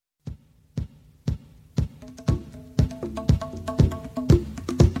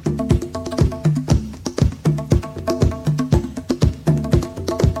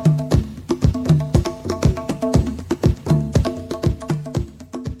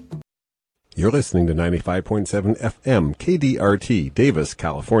You're listening to 95.7 FM KDRT, Davis,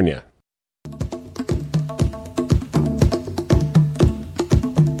 California.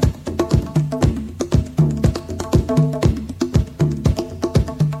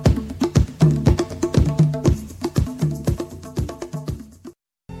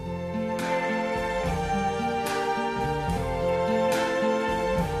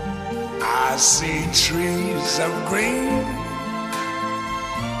 I see trees of green,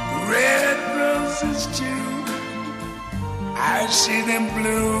 red roses too. I see them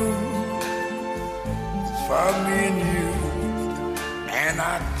bloom for me and you. And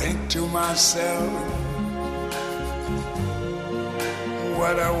I think to myself,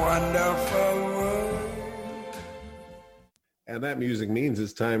 what a wonderful world. And that music means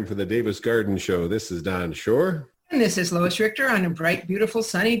it's time for the Davis Garden Show. This is Don Shore. And this is Lois Richter on a bright, beautiful,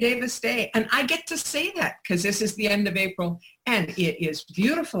 sunny Davis day. And I get to say that because this is the end of April and it is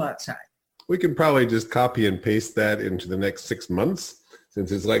beautiful outside. We can probably just copy and paste that into the next 6 months,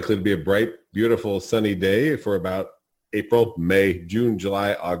 since it's likely to be a bright, beautiful, sunny day for about April, May, June,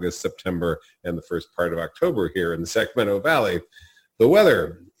 July, August, September, and the first part of October here in the Sacramento Valley. The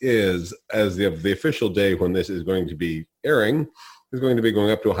weather is, as of the official day when this is going to be airing, is going to be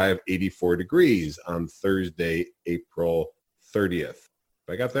going up to a high of 84 degrees on Thursday, April 30th. If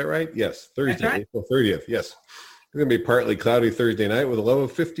I got that right? Yes, Thursday, right. April 30th. Yes. It's going to be partly cloudy Thursday night with a low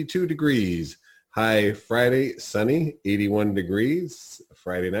of 52 degrees. High Friday, sunny, 81 degrees.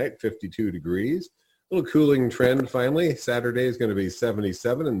 Friday night, 52 degrees. A little cooling trend finally. Saturday is going to be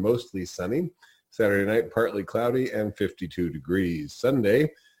 77 and mostly sunny. Saturday night, partly cloudy and 52 degrees. Sunday,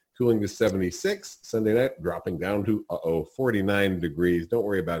 cooling to 76. Sunday night, dropping down to, 49 degrees. Don't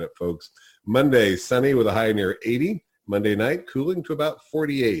worry about it, folks. Monday, sunny with a high near 80. Monday night, cooling to about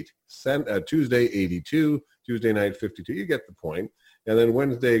 48. Tuesday, 82. Tuesday night, 52. You get the point. And then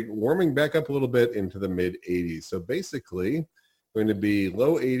Wednesday, warming back up a little bit into the mid-80s. So basically, going to be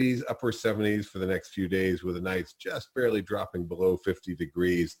low 80s, upper 70s for the next few days with the nights just barely dropping below 50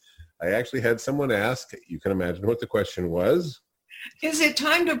 degrees. I actually had someone ask, you can imagine what the question was. Is it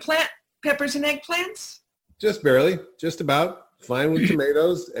time to plant peppers and eggplants? Just barely, just about. Fine with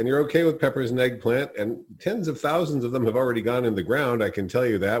tomatoes, and you're okay with peppers and eggplant, and tens of thousands of them have already gone in the ground. I can tell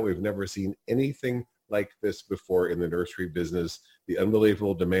you that. We've never seen anything like this before in the nursery business. The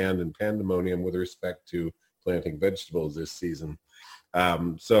unbelievable demand and pandemonium with respect to planting vegetables this season.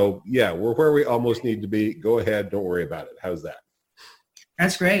 So yeah, we're where we almost need to be. Go ahead, don't worry about it. How's that?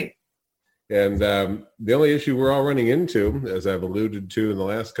 That's great. And the only issue we're all running into, as I've alluded to in the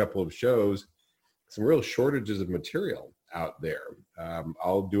last couple of shows, some real shortages of material out there.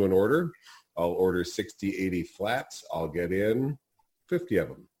 I'll do an order. I'll order 60, 80 flats. I'll get in 50 of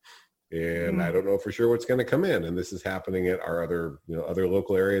them. And I don't know for sure what's going to come in. And this is happening at our other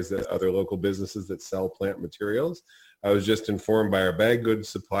local areas, other local businesses that sell plant materials. I was just informed by our bag goods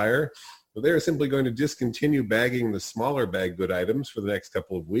supplier that they are simply going to discontinue bagging the smaller bag good items for the next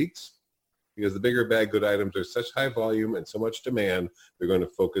couple of weeks, because the bigger bag good items are such high volume and so much demand, they're going to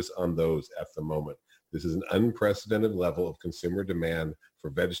focus on those at the moment. This is an unprecedented level of consumer demand for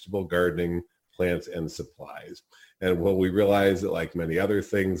vegetable gardening, plants, and supplies. And while we realize that, like many other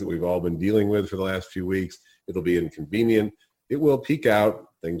things that we've all been dealing with for the last few weeks, it'll be inconvenient. It will peak out.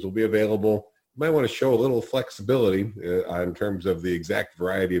 Things will be available. You might want to show a little flexibility in terms of the exact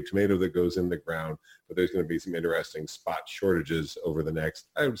variety of tomato that goes in the ground, but there's going to be some interesting spot shortages over the next,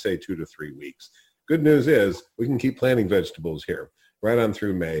 I would say, 2 to 3 weeks. Good news is we can keep planting vegetables here right on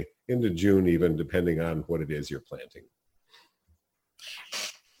through May, into June even, depending on what it is you're planting.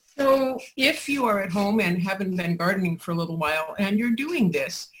 So if you are at home and haven't been gardening for a little while and you're doing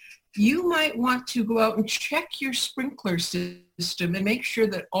this, you might want to go out and check your sprinkler system and make sure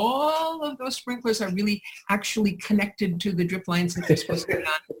that all of those sprinklers are really actually connected to the drip lines that they're supposed to be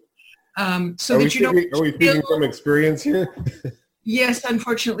on. Are we speaking from experience here? Yes,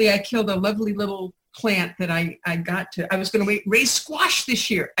 unfortunately, I killed a lovely little plant that I was going to raise squash this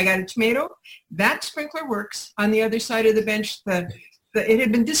year. I got a tomato. That sprinkler works. On the other side of the bench, it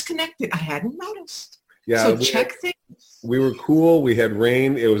had been disconnected. I hadn't noticed. Yeah, so check things. We were cool. We had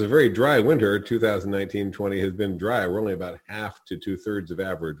rain. It was a very dry winter. 2019-20 has been dry. We're only about half to 2/3 of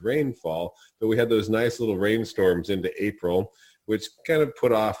average rainfall, but we had those nice little rainstorms into April, which kind of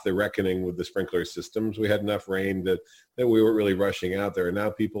put off the reckoning with the sprinkler systems. We had enough rain that we weren't really rushing out there. And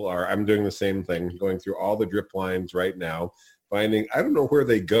now I'm doing the same thing, going through all the drip lines right now, finding, I don't know where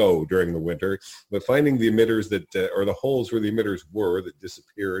they go during the winter, but finding the emitters or the holes where the emitters were that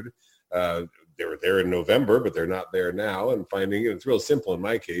disappeared. They were there in November, but they're not there now. And finding it's real simple in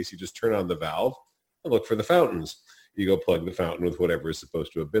my case. You just turn on the valve and look for the fountains. You go plug the fountain with whatever is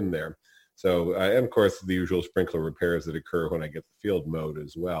supposed to have been there. So, and of course, the usual sprinkler repairs that occur when I get the field mowed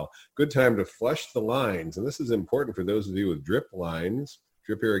as well. Good time to flush the lines. And this is important for those of you with drip lines,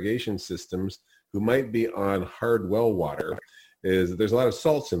 drip irrigation systems, who might be on hard well water, is that there's a lot of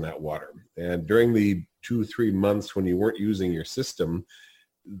salts in that water. And during the 2-3 months when you weren't using your system,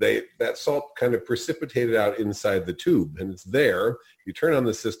 that salt kind of precipitated out inside the tube, and it's there. You turn on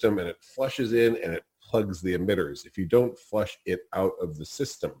the system and it flushes in and it plugs the emitters if you don't flush it out of the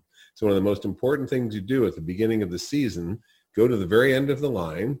system. So one of the most important things you do at the beginning of the season, go to the very end of the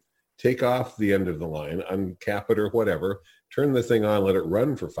line, take off the end of the line, uncap it or whatever, turn the thing on, let it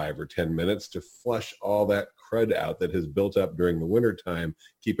run for 5 or 10 minutes to flush all that crud out that has built up during the winter time.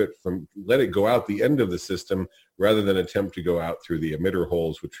 Let it go out the end of the system rather than attempt to go out through the emitter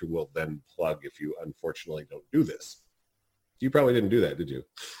holes, which will then plug if you unfortunately don't do this. You probably didn't do that, did you?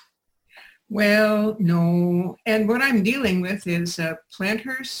 Well, no. And what I'm dealing with is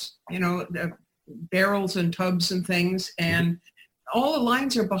planters, the barrels and tubs and things, and all the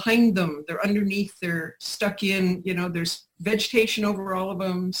lines are behind them. They're underneath, they're stuck in, there's vegetation over all of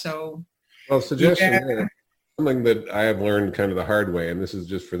them. So, well, suggestion, something that I have learned kind of the hard way, and this is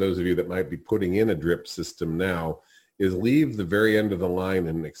just for those of you that might be putting in a drip system now, is leave the very end of the line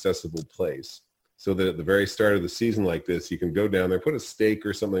in an accessible place, so that at the very start of the season like this, you can go down there, put a stake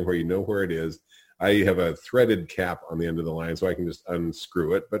or something where you know where it is. I have a threaded cap on the end of the line, so I can just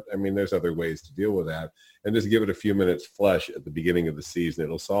unscrew it. But I mean, there's other ways to deal with that. And just give it a few minutes flush at the beginning of the season.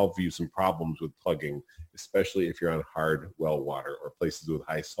 It'll solve you some problems with plugging, especially if you're on hard well water or places with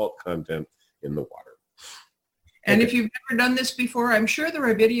high salt content in the water. And if you've never done this before, I'm sure there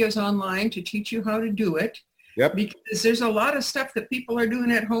are videos online to teach you how to do it. Yep. Because there's a lot of stuff that people are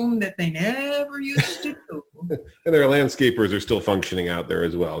doing at home that they never used to do. And their landscapers are still functioning out there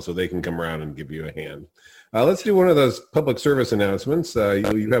as well, so they can come around and give you a hand. Let's do one of those public service announcements.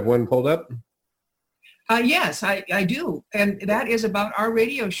 You have one pulled up? Yes, I do. And that is about our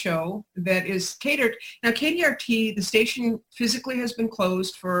radio show that is catered. Now, KDRT, the station physically has been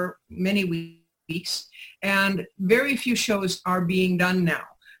closed for many weeks, and very few shows are being done now.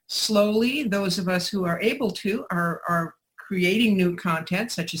 Slowly, those of us who are able to are creating new content,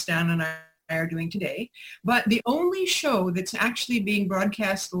 such as Dan and I are doing today. But the only show that's actually being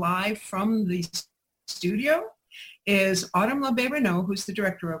broadcast live from the studio is Autumn LeBay-Renaud, who's the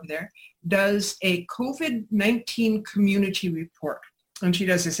director over there, does a COVID-19 community report. And she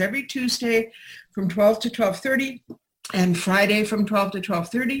does this every Tuesday from 12 to 12:30 and Friday from 12 to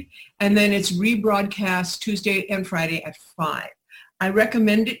 12:30. And then it's rebroadcast Tuesday and Friday at 5. I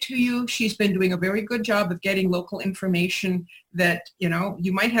recommend it to you. She's been doing a very good job of getting local information that,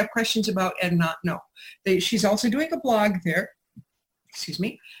 you might have questions about and not know. She's also doing a blog there. Excuse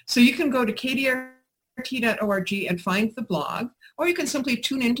me. So you can go to kdrt.org and find the blog, or you can simply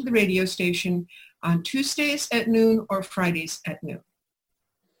tune into the radio station on Tuesdays at noon or Fridays at noon.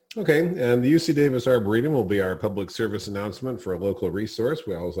 Okay, and the UC Davis Arboretum will be our public service announcement for a local resource.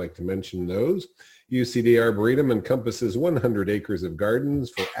 We always like to mention those. UCD Arboretum encompasses 100 acres of gardens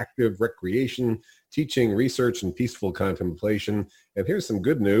for active recreation, teaching, research, and peaceful contemplation. And here's some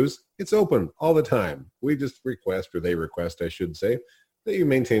good news. It's open all the time. We just request, or they request, I should say, that you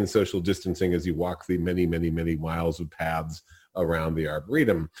maintain social distancing as you walk the many, many, many miles of paths around the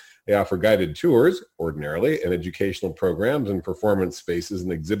Arboretum. They offer guided tours, ordinarily, and educational programs and performance spaces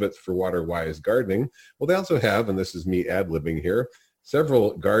and exhibits for water-wise gardening. Well, they also have, and this is me ad-libbing here,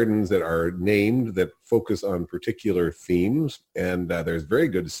 several gardens that are named that focus on particular themes, and there's very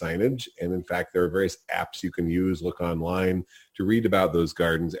good signage. And in fact, there are various apps you can use, look online to read about those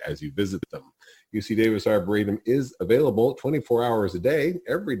gardens as you visit them. UC Davis Arboretum is available 24 hours a day,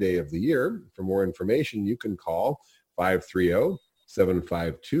 every day of the year. For more information, you can call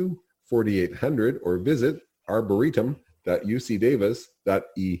 530-752-4800 or visit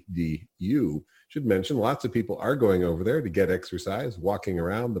arboretum.ucdavis.edu. Should mention lots of people are going over there to get exercise, walking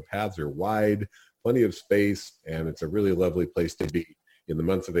around. The paths are wide, plenty of space, and it's a really lovely place to be in the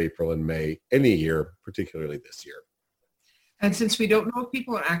months of April and May any year, particularly this year. And since we don't know if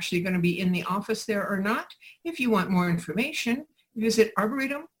people are actually going to be in the office there or not, if you want more information, visit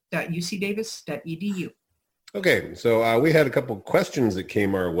arboretum.ucdavis.edu. Okay, so we had a couple questions that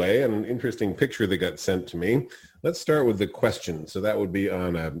came our way and an interesting picture that got sent to me. Let's start with the question. So that would be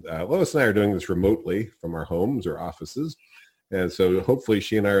on, Lois and I are doing this remotely from our homes or offices. And so hopefully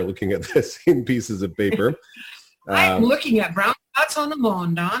she and I are looking at the same pieces of paper. I'm looking at brown spots on the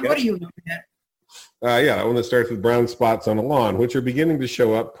lawn, Don. Yep. What are you looking at? Yeah, one that starts with brown spots on the lawn, which are beginning to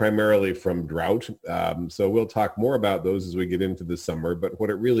show up primarily from drought. So we'll talk more about those as we get into the summer. But what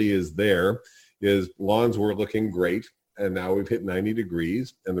it really is there is lawns were looking great. and now we've hit 90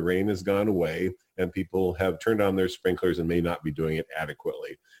 degrees and the rain has gone away and people have turned on their sprinklers and may not be doing it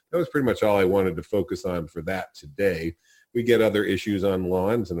adequately. That was pretty much all I wanted to focus on for that today. We get other issues on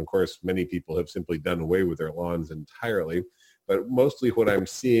lawns, and of course, many people have simply done away with their lawns entirely. But mostly what I'm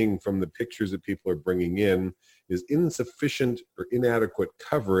seeing from the pictures that people are bringing in is insufficient or inadequate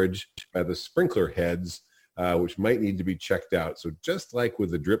coverage by the sprinkler heads, which might need to be checked out. So just like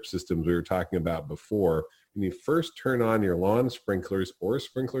with the drip systems we were talking about before, when you first turn on your lawn sprinklers or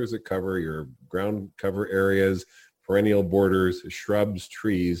sprinklers that cover your ground cover areas, perennial borders, shrubs,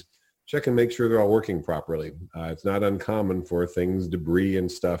 trees, check and make sure they're all working properly. It's not uncommon for things, debris and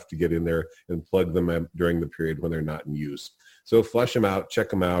stuff to get in there and plug them up during the period when they're not in use. So flush them out, check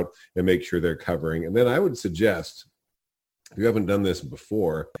them out, and make sure they're covering. And then I would suggest, if you haven't done this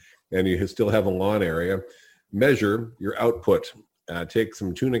before and you still have a lawn area, measure your output. Take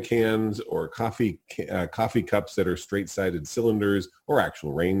some tuna cans or coffee cups that are straight-sided cylinders, or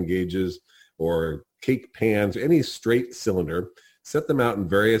actual rain gauges, or cake pans, any straight cylinder. Set them out in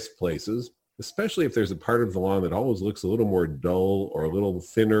various places, especially if there's a part of the lawn that always looks a little more dull or a little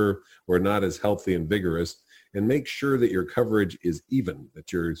thinner or not as healthy and vigorous, and make sure that your coverage is even,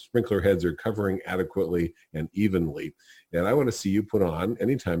 that your sprinkler heads are covering adequately and evenly. And I want to see you put on,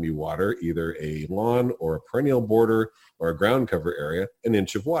 anytime you water, either a lawn or a perennial border or a ground cover area, an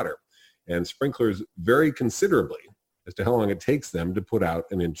inch of water. And sprinklers vary considerably as to how long it takes them to put out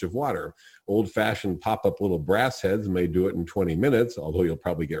an inch of water. Old-fashioned pop-up little brass heads may do it in 20 minutes, although you'll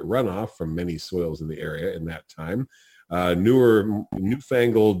probably get runoff from many soils in the area in that time.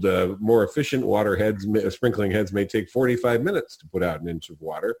 Newfangled, more efficient water heads, sprinkling heads may take 45 minutes to put out an inch of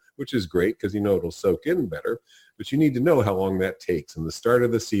water, which is great because you know it'll soak in better. But you need to know how long that takes. And the start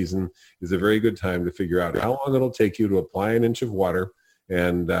of the season is a very good time to figure out how long it'll take you to apply an inch of water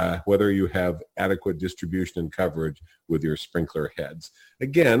and whether you have adequate distribution and coverage with your sprinkler heads.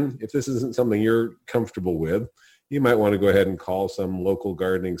 Again, if this isn't something you're comfortable with, you might want to go ahead and call some local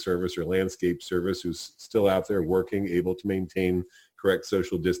gardening service or landscape service who's still out there working, able to maintain correct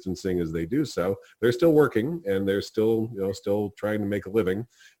social distancing as they do so. They're still working and they're still, still trying to make a living.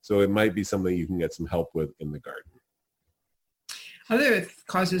 So it might be something you can get some help with in the garden. Other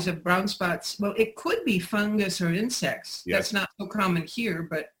causes of brown spots, well, it could be fungus or insects. Yes. That's not so common here,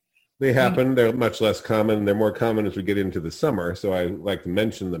 but they happen. They're much less common. They're more common as we get into the summer. So I like to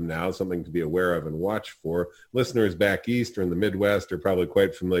mention them now, something to be aware of and watch for. Listeners back east or in the Midwest are probably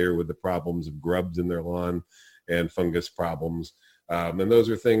quite familiar with the problems of grubs in their lawn and fungus problems. And those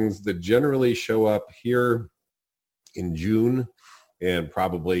are things that generally show up here in June and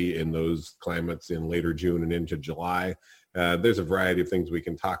probably in those climates in later June and into July. There's a variety of things we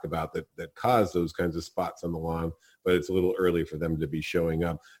can talk about that cause those kinds of spots on the lawn, but it's a little early for them to be showing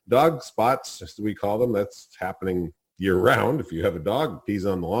up. Dog spots, as we call them, that's happening year-round. If you have a dog, pees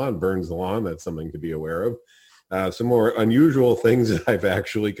on the lawn, burns the lawn, that's something to be aware of. Some more unusual things that I've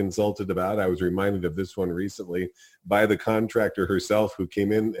actually consulted about. I was reminded of this one recently by the contractor herself who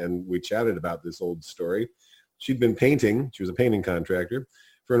came in and we chatted about this old story. She'd been painting, she was a painting contractor,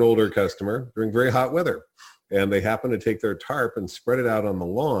 for an older customer during very hot weather. And they happened to take their tarp and spread it out on the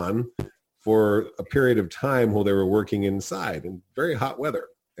lawn for a period of time while they were working inside in very hot weather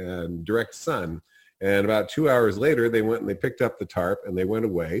and direct sun. And about 2 hours later, they went and they picked up the tarp and they went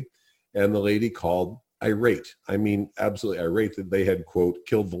away. And the lady called irate. I mean, absolutely irate that they had, quote,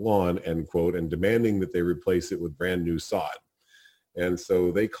 killed the lawn, end quote, and demanding that they replace it with brand new sod. And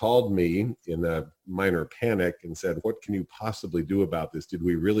so they called me in a minor panic and said, what can you possibly do about this? Did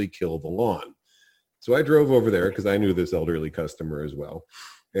we really kill the lawn? So I drove over there because I knew this elderly customer as well.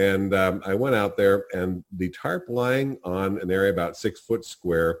 And I went out there and the tarp lying on an area about 6 foot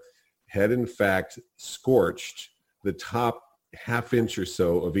square had in fact scorched the top half inch or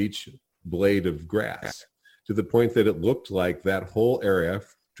so of each blade of grass to the point that it looked like that whole area,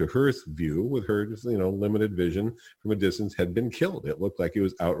 to her view, with her limited vision from a distance, had been killed. It looked like it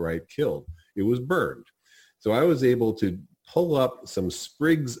was outright killed. It was burned. So I was able to pull up some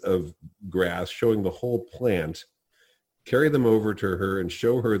sprigs of grass showing the whole plant, carry them over to her and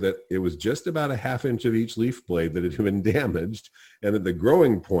show her that it was just about a half inch of each leaf blade that had been damaged, and that the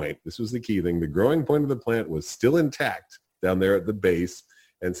growing point, this was the key thing, the growing point of the plant was still intact down there at the base,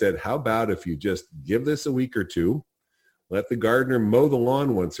 and said, how about if you just give this a week or two, let the gardener mow the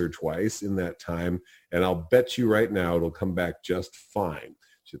lawn once or twice in that time, and I'll bet you right now it'll come back just fine.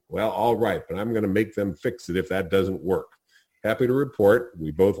 She said, well, all right, but I'm going to make them fix it if that doesn't work. Happy to report,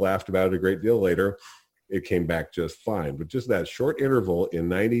 we both laughed about it a great deal later, it came back just fine. But just that short interval in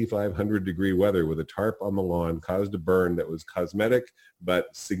 9,500 degree weather with a tarp on the lawn caused a burn that was cosmetic, but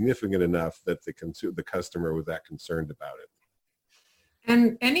significant enough that the customer was that concerned about it.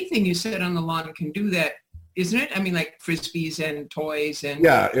 And anything you set on the lawn can do that, isn't it? I mean, like Frisbees and toys and...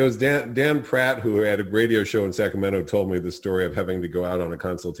 Yeah, it was Dan Pratt, who had a radio show in Sacramento, told me the story of having to go out on a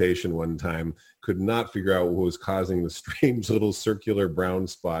consultation one time, could not figure out what was causing the strange little circular brown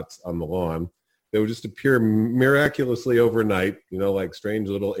spots on the lawn. They would just appear miraculously overnight, like strange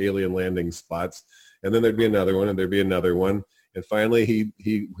little alien landing spots. And then there'd be another one, and there'd be another one. And finally,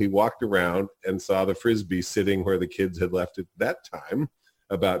 he walked around and saw the Frisbee sitting where the kids had left it that time,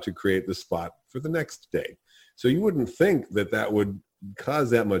 about to create the spot for the next day. So you wouldn't think that would cause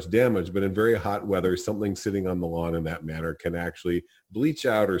that much damage, but in very hot weather, something sitting on the lawn in that manner can actually bleach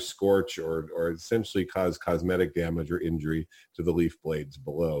out or scorch or essentially cause cosmetic damage or injury to the leaf blades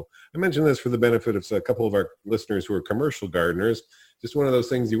below. I mention this for the benefit of a couple of our listeners who are commercial gardeners. Just one of those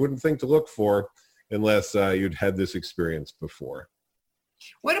things you wouldn't think to look for unless you'd had this experience before.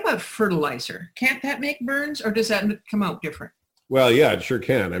 What about fertilizer? Can't that make burns, or does that come out different? Well, yeah, it sure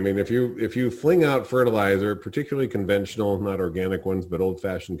can. I mean, if you fling out fertilizer, particularly conventional, not organic ones, but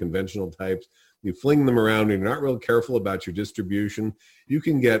old-fashioned conventional types, you fling them around and you're not real careful about your distribution, you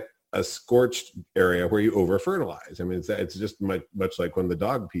can get a scorched area where you over-fertilize. I mean, it's just much like when the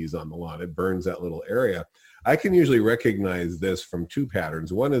dog pees on the lawn. It burns that little area. I can usually recognize this from two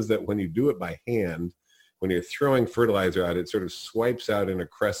patterns. One is that when you do it by hand, when you're throwing fertilizer out, it sort of swipes out in a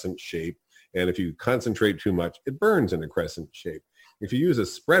crescent shape. And if you concentrate too much, it burns in a crescent shape. If you use a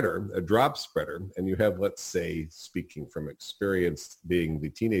spreader, a drop spreader, and you have, let's say, speaking from experience being the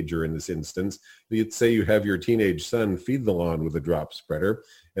teenager in this instance, you'd say you have your teenage son feed the lawn with a drop spreader,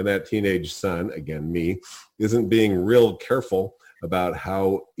 and that teenage son, again me, isn't being real careful about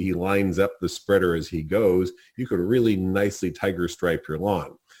how he lines up the spreader as he goes, you could really nicely tiger stripe your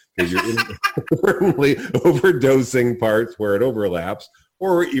lawn, because you're inadvertently overdosing parts where it overlaps.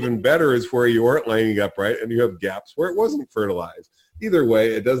 Or even better is where you aren't lining up right and you have gaps where it wasn't fertilized. Either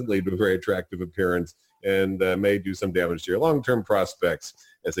way, it doesn't lead to a very attractive appearance and may do some damage to your long-term prospects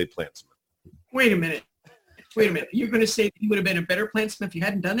as a plantsman. Wait a minute. You're going to say you would have been a better plantsman if you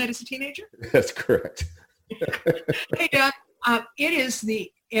hadn't done that as a teenager? That's correct. Hey, Don, it is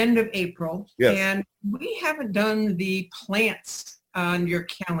the end of April, yes, and we haven't done the plants on your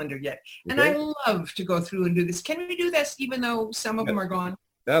calendar yet. And okay. I love to go through and do this. Can we do this even though some of them are gone?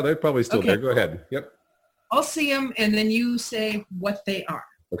 No, they're probably still there. Go ahead. Yep. I'll see them, and then you say what they are.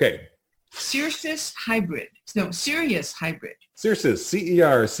 Okay. Sirius hybrid. No, Sirius hybrid. Cercis,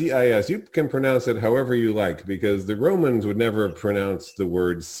 C-E-R-C-I-S. You can pronounce it however you like, because the Romans would never have pronounced the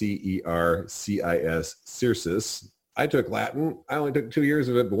word C-E-R-C-I-S, Cercis. I took Latin. I only took 2 years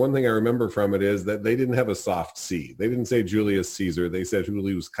of it, but one thing I remember from it is that they didn't have a soft C. They didn't say Julius Caesar. They said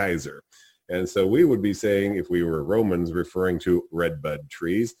Julius Kaiser. And so we would be saying, if we were Romans referring to redbud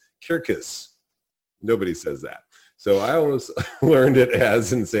trees, Quercus. Nobody says that. So I always learned it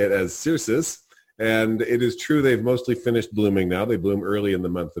as and say it as Cercis. And it is true they've mostly finished blooming now. They bloom early in the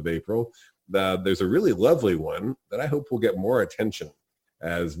month of April. There's a really lovely one that I hope will get more attention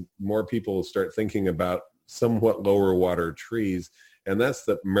as more people start thinking about somewhat lower water trees, and that's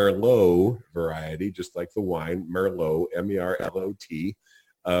the Merlot variety, just like the wine, Merlot, M-E-R-L-O-T,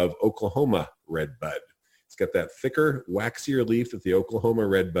 of Oklahoma redbud. It's got that thicker, waxier leaf that the Oklahoma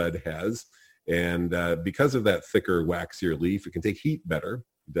redbud has, and because of that thicker, waxier leaf, it can take heat better.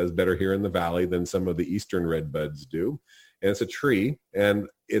 It does better here in the valley than some of the eastern redbuds do, and it's a tree, and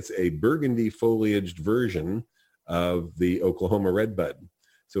it's a burgundy foliaged version of the Oklahoma redbud.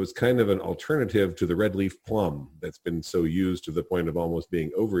 So it's kind of an alternative to the red leaf plum that's been so used to the point of almost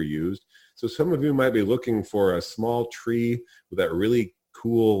being overused. So some of you might be looking for a small tree with that really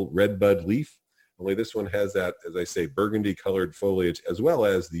cool red bud leaf. Only this one has that, as I say, burgundy colored foliage, as well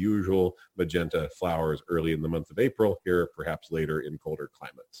as the usual magenta flowers early in the month of April, here perhaps later in colder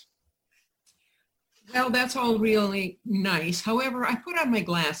climates. Well, that's all really nice. However, I put on my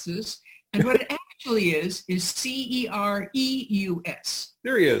glasses, and what it actually is C-E-R-E-U-S.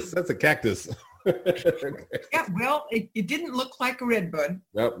 There he is. That's a cactus. Okay. Yeah, well, it didn't look like a redbud.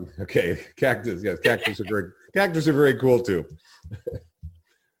 Well, okay. Cactus, yes. Cactus are very cool too.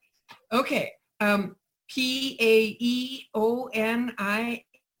 Okay. P-A-E-O-N-I-A.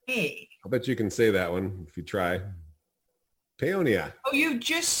 I'll bet you can say that one if you try. Paeonia. Oh, you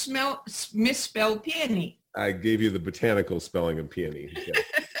just misspelled peony. I gave you the botanical spelling of peony.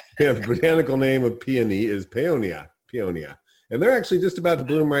 Yeah, the botanical name of peony is Paeonia. Paeonia. And they're actually just about to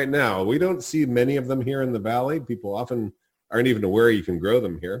bloom right now. We don't see many of them here in the valley. People often aren't even aware you can grow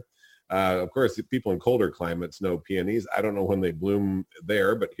them here. Of course, the people in colder climates know peonies. I don't know when they bloom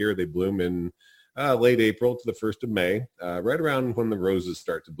there, but here they bloom in late April to the 1st of May, right around when the roses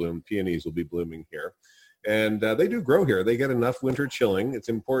start to bloom. Peonies will be blooming here. And they do grow here. They get enough winter chilling. It's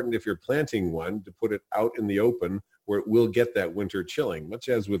important if you're planting one to put it out in the open where it will get that winter chilling. Much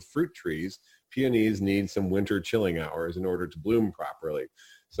as with fruit trees, peonies need some winter chilling hours in order to bloom properly.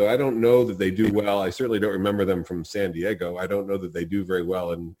 So I don't know that they do well. I certainly don't remember them from San Diego. I don't know that they do very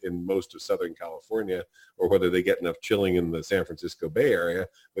well in most of Southern California, or whether they get enough chilling in the San Francisco Bay Area.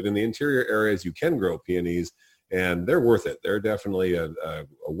 But in the interior areas, you can grow peonies, and they're worth it. They're definitely a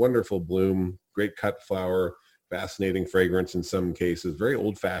wonderful bloom, great cut flower, fascinating fragrance in some cases, very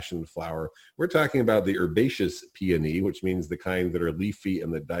old-fashioned flower. We're talking about the herbaceous peony, which means the kind that are leafy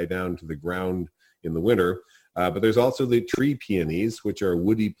and that die down to the ground in the winter. But there's also the tree peonies, which are a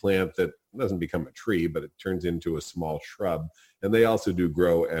woody plant that doesn't become a tree, but it turns into a small shrub. And they also do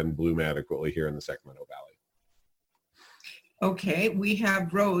grow and bloom adequately here in the Sacramento Valley. Okay, we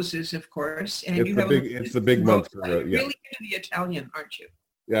have roses, of course. And it's the big month for roses. You're really into the Italian, aren't you?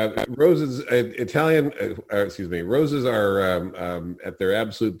 Yeah, roses, roses are at their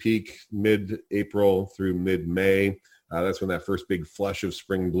absolute peak mid-April through mid-May. That's when that first big flush of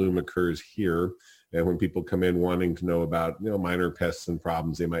spring bloom occurs here. And when people come in wanting to know about, minor pests and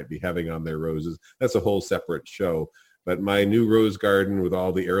problems they might be having on their roses, that's a whole separate show. But my new rose garden with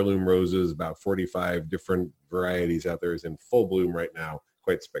all the heirloom roses, about 45 different varieties out there, is in full bloom right now.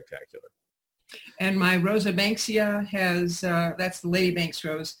 Quite spectacular. And my Rosa Banksia has, that's the Lady Banks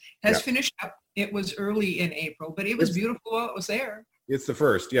rose, has finished up. It was early in April, but it was beautiful while it was there. It's the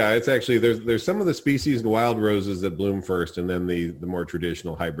first. Yeah, it's actually, there's some of the species and wild roses that bloom first, and then the more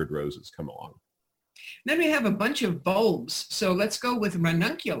traditional hybrid roses come along. Then we have a bunch of bulbs. So let's go with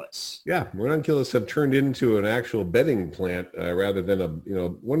ranunculus. Yeah, ranunculus have turned into an actual bedding plant rather than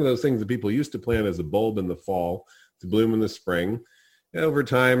one of those things that people used to plant as a bulb in the fall to bloom in the spring. And over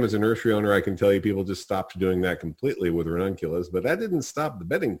time, as a nursery owner, I can tell you people just stopped doing that completely with ranunculus, but that didn't stop the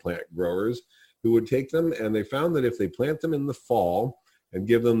bedding plant growers who would take them, and they found that if they plant them in the fall and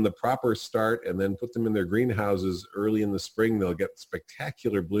give them the proper start and then put them in their greenhouses early in the spring, they'll get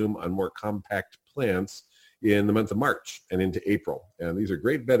spectacular bloom on more compact plants in the month of March and into April. And these are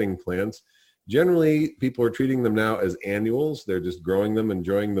great bedding plants. Generally, people are treating them now as annuals. They're just growing them,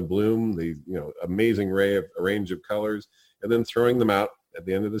 enjoying the bloom, the amazing range of colors, and then throwing them out at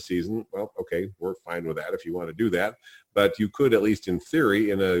the end of the season. Well, okay, we're fine with that if you want to do that. But you could, at least in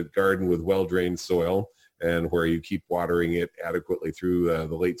theory, in a garden with well-drained soil and where you keep watering it adequately through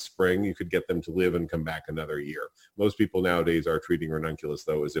the late spring, you could get them to live and come back another year. Most people nowadays are treating ranunculus,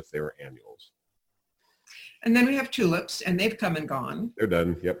 though, as if they were annuals. And then we have tulips, and they've come and gone. They're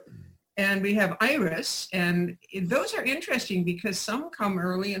done, yep. And we have iris, and those are interesting because some come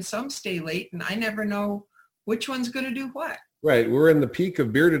early and some stay late, and I never know which one's going to do what. Right. We're in the peak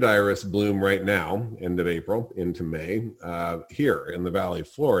of bearded iris bloom right now, end of April into May, here in the Valley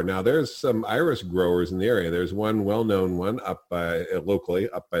floor. Now, there's some iris growers in the area. There's one well-known one up by locally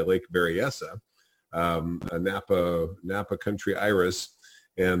up by Lake Berryessa, a Napa Country Iris,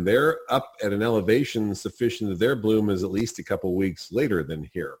 and they're up at an elevation sufficient that their bloom is at least a couple weeks later than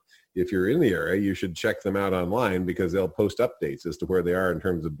here. If you're in the area, you should check them out online because they'll post updates as to where they are in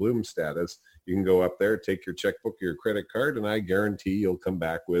terms of bloom status. You can go up there, take your checkbook or your credit card, and I guarantee you'll come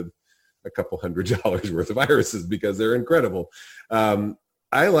back with a couple $100 worth of irises because they're incredible.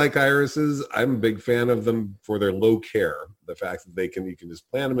 I like irises. I'm a big fan of them for their low care. The fact that you can just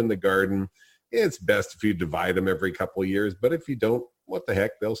plant them in the garden. It's best if you divide them every couple of years, but if you don't, what the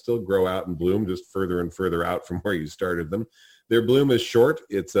heck, they'll still grow out and bloom just further and further out from where you started them. Their bloom is short.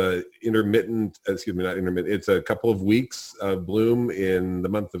 It's it's a couple of weeks of bloom in the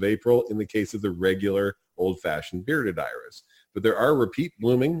month of April in the case of the regular old-fashioned bearded iris. But there are repeat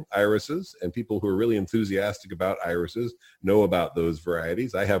blooming irises, and people who are really enthusiastic about irises know about those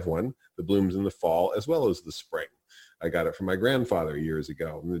varieties. I have one that blooms in the fall as well as the spring. I got it from my grandfather years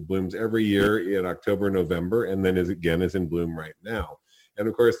ago, and it blooms every year in October, November, and then is in bloom right now. And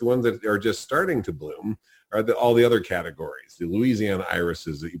of course, the ones that are just starting to bloom are all the other categories, the Louisiana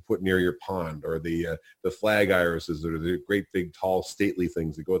irises that you put near your pond, or the flag irises that are the great big tall stately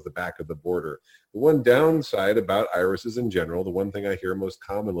things that go at the back of the border. The one downside about irises in general, the one thing I hear most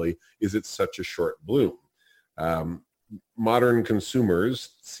commonly, is it's such a short bloom. Modern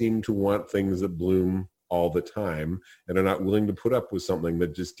consumers seem to want things that bloom all the time and are not willing to put up with something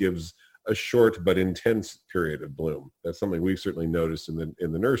that just gives a short but intense period of bloom. That's something we've certainly noticed in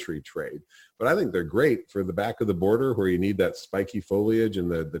the nursery trade. But I think they're great for the back of the border where you need that spiky foliage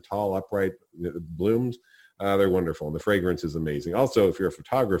and the tall upright blooms. They're wonderful, and the fragrance is amazing. Also, if you're a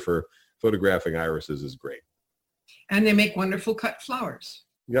photographer, photographing irises is great. And they make wonderful cut flowers.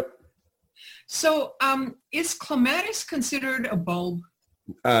 Yep. So is clematis considered a bulb?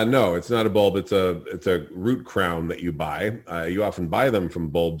 No, it's not a bulb. It's a root crown that you buy. You often buy them from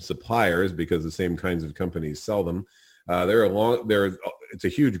bulb suppliers because the same kinds of companies sell them. It's a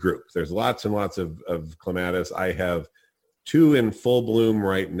huge group. There's lots and lots of clematis. I have two in full bloom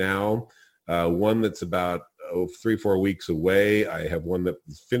right now. One that's about 3-4 weeks away. I have one that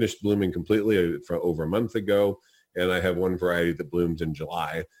finished blooming completely for over a month ago. And I have one variety that blooms in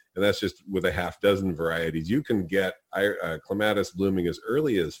July. And that's just with a half dozen varieties. You can get clematis blooming as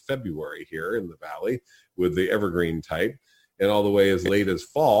early as February here in the valley with the evergreen type, and all the way as late as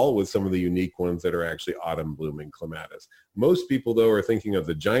fall with some of the unique ones that are actually autumn blooming clematis. Most people, though, are thinking of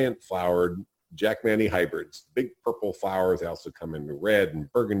the giant flowered Jackmanii hybrids, big purple flowers. They also come in red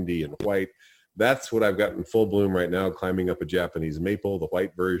and burgundy and white. That's what I've got in full bloom right now, climbing up a Japanese maple, the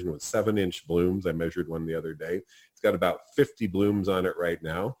white version with 7-inch blooms. I measured one the other day. It's got about 50 blooms on it right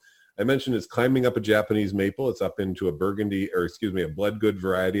now. I mentioned it's climbing up a Japanese maple. It's up into a a blood-good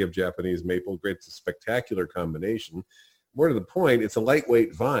variety of Japanese maple. It's a spectacular combination. More to the point, it's a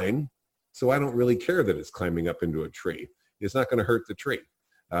lightweight vine, so I don't really care that it's climbing up into a tree. It's not going to hurt the tree.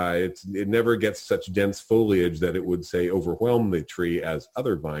 It never gets such dense foliage that it would, say, overwhelm the tree as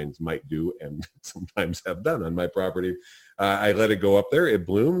other vines might do and sometimes have done on my property. I let it go up there. It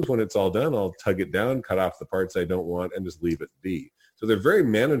blooms. When it's all done, I'll tug it down, cut off the parts I don't want, and just leave it be. So they're very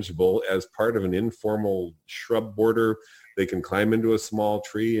manageable as part of an informal shrub border. They can climb into a small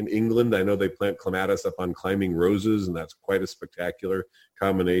tree. In England, I know they plant clematis up on climbing roses, and that's quite a spectacular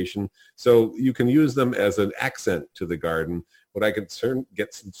combination. So you can use them as an accent to the garden. What I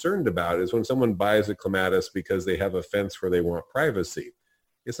get concerned about is when someone buys a clematis because they have a fence where they want privacy.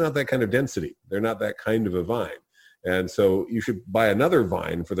 It's not that kind of density. They're not that kind of a vine. And so you should buy another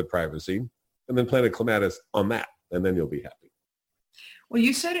vine for the privacy and then plant a clematis on that, and then you'll be happy. Well,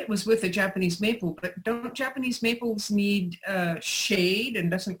 you said it was with a Japanese maple, but don't Japanese maples need shade,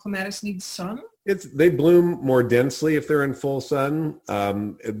 and doesn't clematis need sun? They bloom more densely if they're in full sun.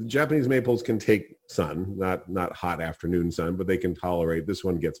 Japanese maples can take sun, not hot afternoon sun, but they can tolerate. This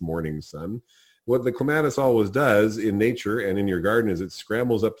one gets morning sun. What the clematis always does in nature and in your garden is it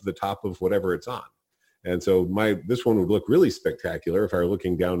scrambles up to the top of whatever it's on. And so this one would look really spectacular if I were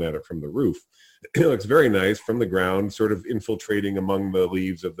looking down at it from the roof. It looks very nice from the ground, sort of infiltrating among the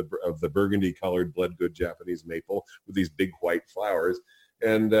leaves of the burgundy-colored blood-good Japanese maple with these big white flowers.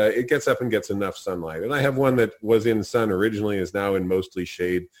 And it gets up and gets enough sunlight. And I have one that was in sun originally, is now in mostly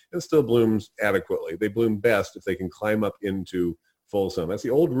shade, and still blooms adequately. They bloom best if they can climb up into full sun. That's the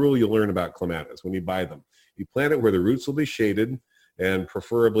old rule you learn about clematis when you buy them. You plant it where the roots will be shaded and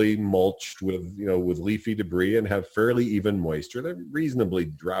preferably mulched with leafy debris and have fairly even moisture. They're reasonably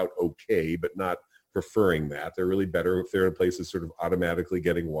drought okay, but not preferring that. They're really better if they're in a place that's sort of automatically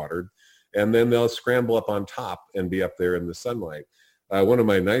getting watered. And then they'll scramble up on top and be up there in the sunlight. One of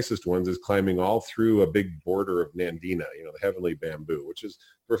my nicest ones is climbing all through a big border of Nandina, the heavenly bamboo, which is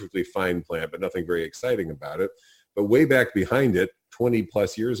a perfectly fine plant, but nothing very exciting about it. But way back behind it, 20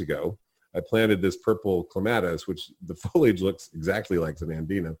 plus years ago, I planted this purple clematis, which the foliage looks exactly like the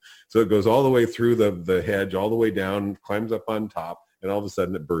Nandina. So it goes all the way through the hedge, all the way down, climbs up on top, and all of a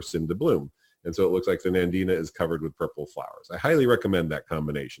sudden it bursts into bloom. And so it looks like the Nandina is covered with purple flowers. I highly recommend that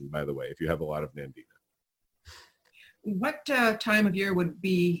combination, by the way, if you have a lot of Nandina. What time of year would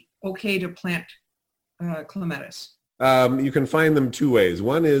be okay to plant clematis? You can find them two ways.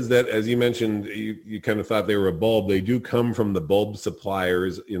 One is that, as you mentioned, you kind of thought they were a bulb. They do come from the bulb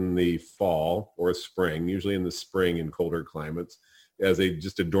suppliers in the fall or spring, usually in the spring in colder climates, as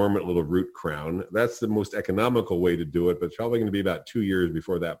just a dormant little root crown. That's the most economical way to do it, but it's probably going to be about 2 years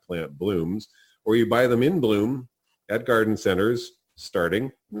before that plant blooms. Or you buy them in bloom at garden centers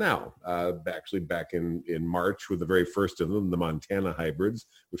starting now, actually back in March with the very first of them, the Montana hybrids,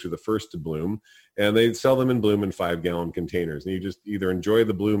 which are the first to bloom. And they sell them in bloom in 5-gallon containers. And you just either enjoy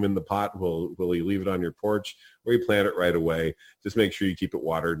the bloom in the pot, will you leave it on your porch, or you plant it right away. Just make sure you keep it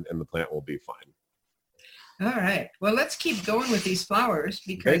watered and the plant will be fine. All right. Well, let's keep going with these flowers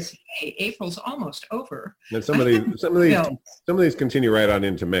because hey, April's almost over. And some of these continue right on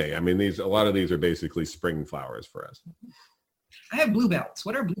into May. I mean, a lot of these are basically spring flowers for us. I have bluebells.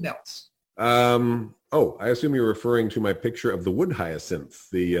 What are bluebells? I assume you're referring to my picture of the wood hyacinth,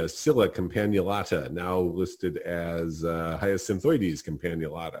 the Scilla campanulata, now listed as Hyacinthoides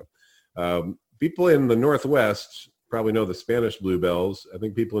campanulata. People in the Northwest probably know the Spanish bluebells. I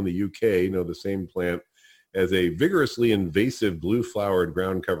think people in the UK know the same plant as a vigorously invasive blue-flowered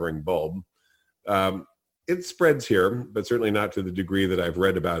ground-covering bulb. it spreads here, but certainly not to the degree that I've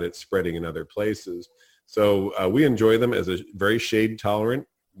read about it spreading in other places. So we enjoy them as a very shade-tolerant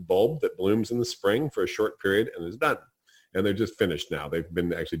bulb that blooms in the spring for a short period and is done. And they're just finished now. They've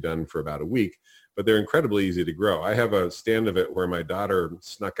been actually done for about a week, but they're incredibly easy to grow. I have a stand of it where my daughter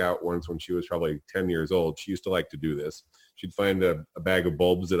snuck out once when she was probably 10 years old. She used to like to do this. She'd find a bag of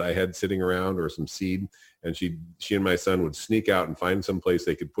bulbs that I had sitting around or some seed, and she and my son would sneak out and find some place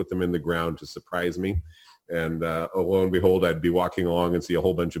they could put them in the ground to surprise me. And lo and behold, I'd be walking along and see a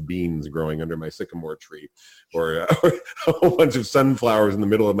whole bunch of beans growing under my sycamore tree, or a whole bunch of sunflowers in the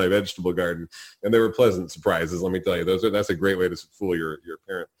middle of my vegetable garden. And they were pleasant surprises, let me tell you. That's a great way to fool your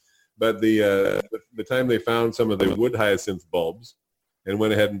parent. But the time they found some of the wood hyacinth bulbs and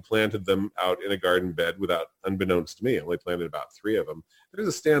went ahead and planted them out in a garden bed unbeknownst to me, I only planted about 3 of them. There's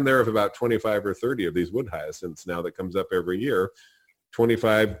a stand there of about 25 or 30 of these wood hyacinths now that comes up every year. 20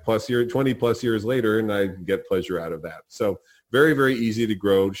 plus years later, and I get pleasure out of that. So very, very easy to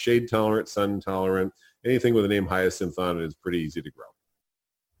grow, shade tolerant, sun tolerant. Anything with the name hyacinth on it is pretty easy to grow.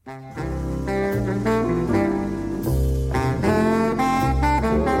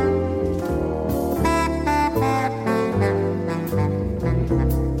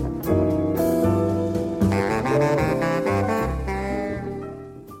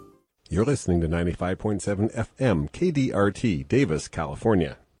 You're listening to 95.7 FM, KDRT, Davis,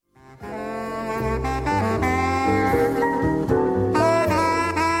 California.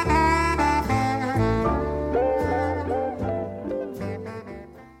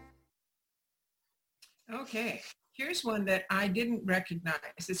 Okay, here's one that I didn't recognize.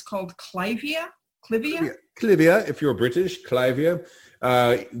 It's called Clivia. Clivia, if you're British, Clivia.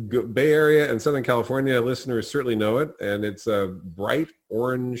 Bay Area and Southern California listeners certainly know it, and it's bright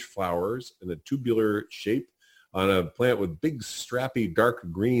orange flowers in a tubular shape on a plant with big, strappy,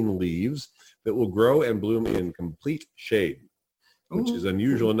 dark green leaves that will grow and bloom in complete shade, which is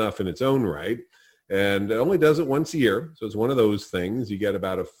unusual enough in its own right. And it only does it once a year, so it's one of those things. You get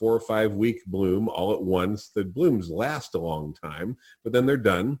about a 4 or 5 week bloom all at once. The blooms last a long time, but then they're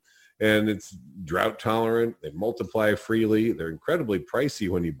done. And it's drought tolerant. They multiply freely. They're incredibly pricey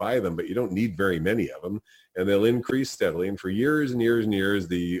when you buy them, but you don't need very many of them. And they'll increase steadily. And for years and years and years,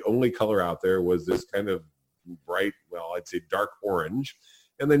 the only color out there was this kind of bright, well, I'd say dark orange.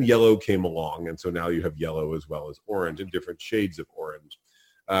 And then yellow came along. And so now you have yellow as well as orange and different shades of orange.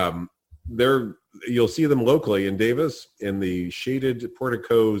 You'll see them locally in Davis in the shaded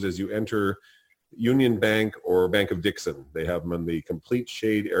porticos as you enter Union Bank or Bank of Dixon. They have them in the complete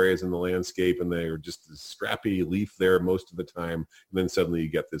shade areas in the landscape, and they're just a scrappy leaf there most of the time, and then suddenly you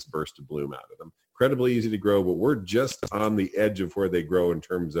get this burst of bloom out of them. Incredibly easy to grow, but we're just on the edge of where they grow in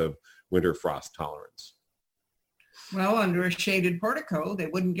terms of winter frost tolerance. Well, under a shaded portico, they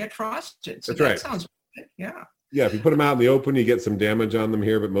wouldn't get frosted. So That's right. That sounds good. Yeah. Yeah, if you put them out in the open, you get some damage on them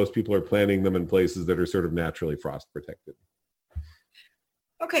here, but most people are planting them in places that are sort of naturally frost protected.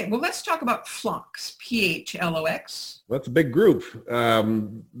 Okay, well, let's talk about phlox, Phlox. Well, that's a big group.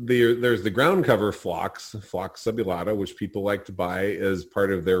 There's the ground cover phlox subulata, which people like to buy as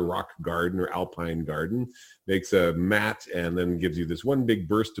part of their rock garden or alpine garden. Makes a mat and then gives you this one big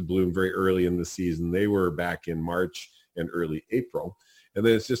burst of bloom very early in the season. They were back in March and early April. And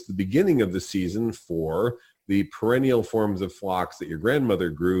then it's just the beginning of the season for the perennial forms of phlox that your grandmother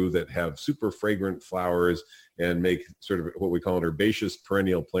grew that have super fragrant flowers and make sort of what we call an herbaceous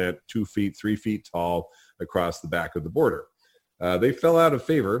perennial plant, 2 feet, 3 feet tall across the back of the border. They fell out of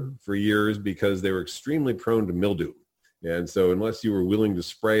favor for years because they were extremely prone to mildew. And so unless you were willing to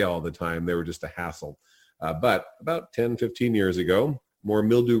spray all the time, they were just a hassle. But about 10, 15 years ago, more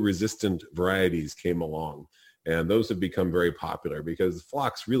mildew-resistant varieties came along. And those have become very popular because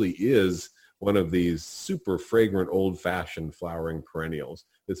phlox really is one of these super fragrant, old-fashioned flowering perennials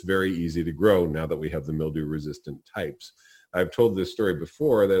that's very easy to grow now that we have the mildew-resistant types. I've told this story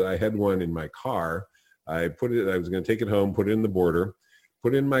before that I had one in my car. I was going to take it home, put it in the border,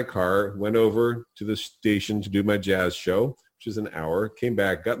 put it in my car, went over to the station to do my jazz show, which is an hour, came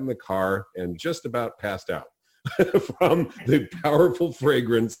back, got in the car, and just about passed out from the powerful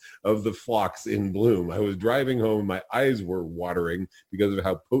fragrance of the phlox in bloom. I was driving home, my eyes were watering because of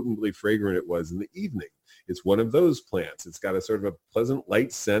how potently fragrant it was in the evening. It's one of those plants. It's got a sort of a pleasant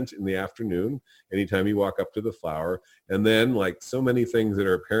light scent in the afternoon anytime you walk up to the flower. And then, like so many things that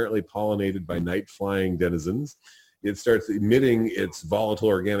are apparently pollinated by night-flying denizens, it starts emitting its volatile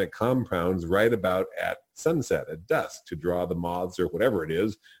organic compounds right about at sunset, at dusk, to draw the moths or whatever it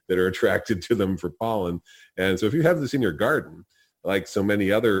is that are attracted to them for pollen. And so if you have this in your garden, like so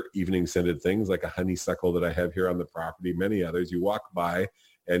many other evening scented things, like a honeysuckle that I have here on the property, many others, you walk by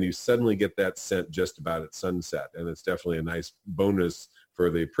and you suddenly get that scent just about at sunset. And it's definitely a nice bonus for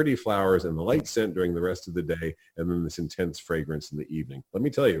the pretty flowers and the light scent during the rest of the day, and then this intense fragrance in the evening. Let me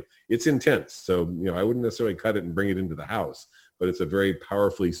tell you, it's intense. So, I wouldn't necessarily cut it and bring it into the house, but it's a very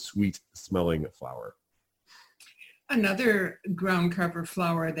powerfully sweet smelling flower. Another ground cover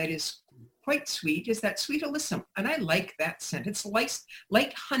flower that is quite sweet is that sweet alyssum, and I like that scent. It's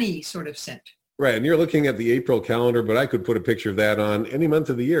like honey sort of scent. Right, and you're looking at the April calendar, but I could put a picture of that on any month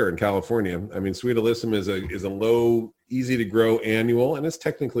of the year in California. I mean, sweet alyssum is a low, easy to grow annual, and it's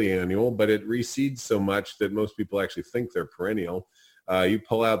technically annual, but it reseeds so much that most people actually think they're perennial. You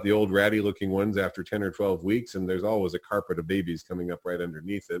pull out the old ratty looking ones after 10 or 12 weeks, and there's always a carpet of babies coming up right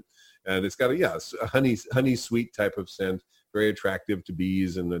underneath it. And it's got a honey sweet type of scent, very attractive to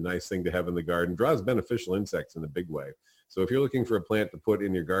bees and a nice thing to have in the garden. Draws beneficial insects in a big way. So if you're looking for a plant to put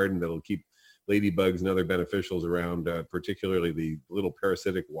in your garden that'll keep ladybugs and other beneficials around, particularly the little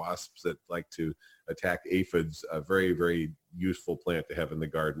parasitic wasps that like to attack aphids, a very, very useful plant to have in the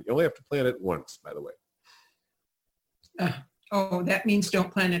garden. You only have to plant it once, by the way. That means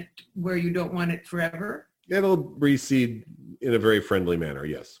don't plant it where you don't want it forever? It'll reseed in a very friendly manner,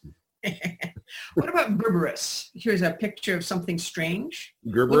 yes. What about berberis? Here's a picture of something strange.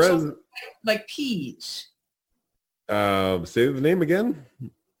 Berberis? Like peas. Say the name again.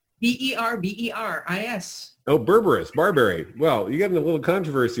 Berberis. Oh, berberis, barberry. Well, you get in a little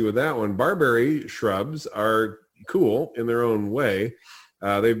controversy with that one. Barberry shrubs are cool in their own way.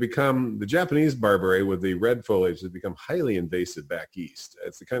 They've become, the Japanese barberry with the red foliage has become highly invasive back east.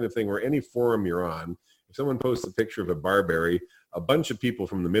 It's the kind of thing where any forum you're on, if someone posts a picture of a barberry, a bunch of people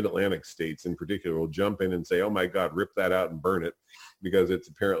from the mid-Atlantic states in particular will jump in and say, oh my God, rip that out and burn it, because it's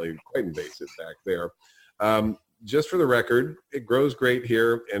apparently quite invasive back there. Just for the record, it grows great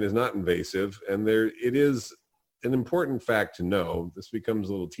here and is not invasive. And it is an important fact to know. This becomes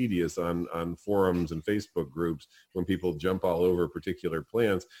a little tedious on forums and Facebook groups when people jump all over particular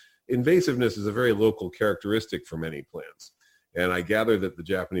plants. Invasiveness is a very local characteristic for many plants. And I gather that the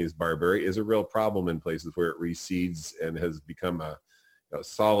Japanese barberry is a real problem in places where it reseeds and has become a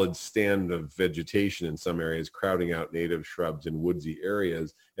solid stand of vegetation in some areas, crowding out native shrubs in woodsy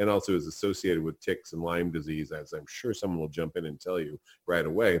areas, and also is associated with ticks and Lyme disease, as I'm sure someone will jump in and tell you right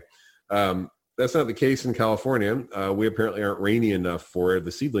away. That's not the case in California. We apparently aren't rainy enough for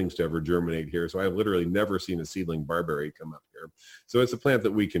the seedlings to ever germinate here, so I've literally never seen a seedling barberry come up here. So it's a plant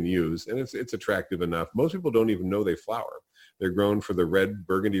that we can use, and it's attractive enough. Most people don't even know they flower. They're grown for the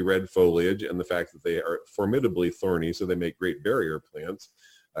burgundy red foliage and the fact that they are formidably thorny, so they make great barrier plants.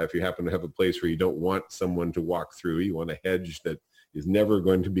 If you happen to have a place where you don't want someone to walk through, you want a hedge that is never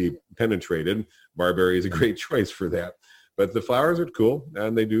going to be penetrated, barberry is a great choice for that. But the flowers are cool,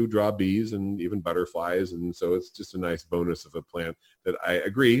 and they do draw bees and even butterflies, and so it's just a nice bonus of a plant that I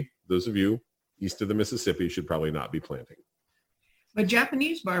agree, those of you east of the Mississippi should probably not be planting. But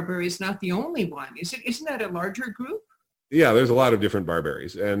Japanese barberry is not the only one, is it? Isn't that a larger group? Yeah, there's a lot of different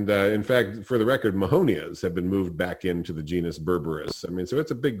barberries. And in fact, for the record, Mahonias have been moved back into the genus Berberis. I mean, so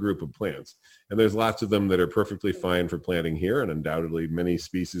it's a big group of plants. And there's lots of them that are perfectly fine for planting here, and undoubtedly many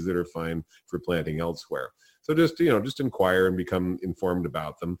species that are fine for planting elsewhere. So just inquire and become informed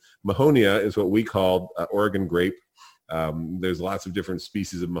about them. Mahonia is what we call Oregon grape. There's lots of different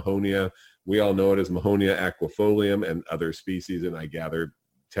species of Mahonia. We all know it as Mahonia aquifolium and other species, and I gather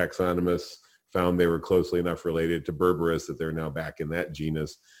taxonomists found they were closely enough related to Berberis that they're now back in that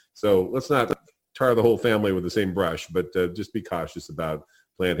genus. So let's not tar the whole family with the same brush, but just be cautious about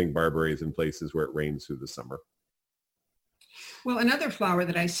planting barberries in places where it rains through the summer. Well, another flower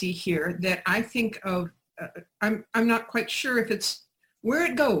that I see here that I think of, I'm not quite sure if it's where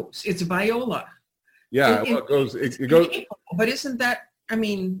it goes. It's viola. Yeah, it goes. But isn't that, I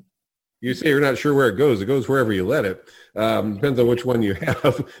mean, you say you're not sure where it goes. It goes wherever you let it. Depends on which one you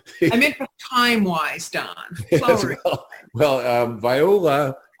have. I meant time-wise, Don. Yes, well,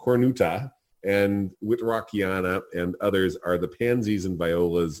 Viola cornuta and Whitrockiana and others are the pansies and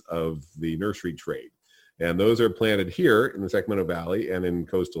violas of the nursery trade. And those are planted here in the Sacramento Valley and in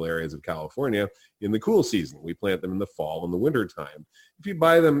coastal areas of California in the cool season. We plant them in the fall and the winter time. If you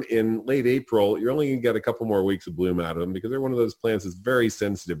buy them in late April, you're only going to get a couple more weeks of bloom out of them because they're one of those plants that's very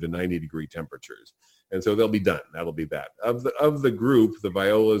sensitive to 90-degree temperatures. And so they'll be done. That'll be that. Of the group, the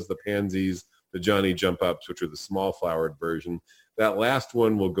violas, the pansies, the Johnny Jump Ups, which are the small flowered version, that last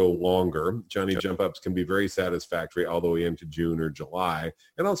one will go longer. Johnny Jump Ups can be very satisfactory all the way into June or July,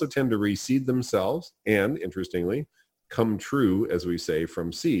 and also tend to reseed themselves and, interestingly, come true, as we say,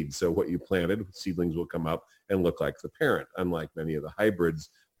 from seed. So what you planted, seedlings will come up and look like the parent, unlike many of the hybrids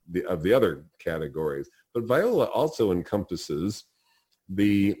of the other categories. But viola also encompasses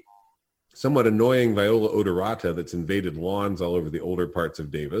the somewhat annoying Viola odorata that's invaded lawns all over the older parts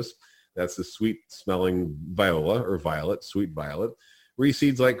of Davis. That's the sweet-smelling viola or violet, sweet violet.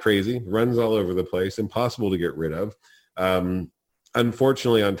 Reseeds like crazy, runs all over the place, impossible to get rid of.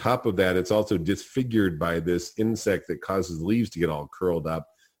 Unfortunately, on top of that, it's also disfigured by this insect that causes leaves to get all curled up.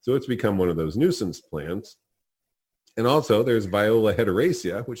 So it's become one of those nuisance plants. And also there's Viola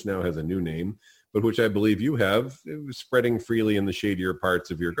heteracea, which now has a new name, but which I believe you have, spreading freely in the shadier parts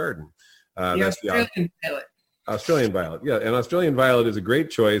of your garden. The Australian violet. Australian violet, yeah. And Australian violet is a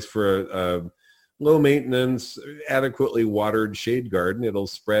great choice for a low maintenance, adequately watered shade garden. It'll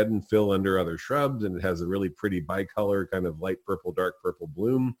spread and fill under other shrubs, and it has a really pretty bicolor kind of light purple, dark purple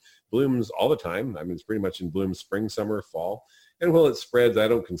bloom. Blooms all the time. I mean, it's pretty much in bloom spring, summer, fall. And while it spreads, I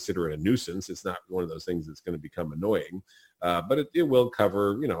don't consider it a nuisance. It's not one of those things that's going to become annoying. But it will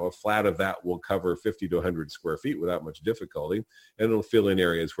cover, a flat of that will cover 50 to 100 square feet without much difficulty, and it'll fill in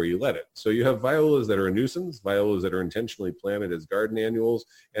areas where you let it. So you have violas that are a nuisance, violas that are intentionally planted as garden annuals,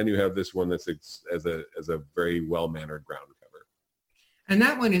 and you have this one that's as a very well-mannered ground cover. And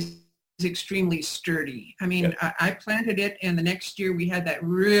that one is extremely sturdy. I mean, yeah. I planted it, and the next year we had that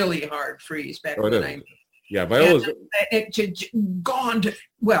really hard freeze back in the 90s. Yeah, violas. It gone to,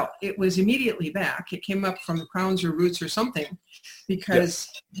 well, it was immediately back. It came up from the crowns or roots or something because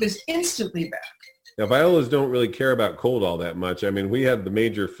it was instantly back. Now, violas don't really care about cold all that much. I mean, we had the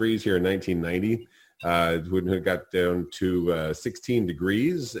major freeze here in 1990 when it got down to 16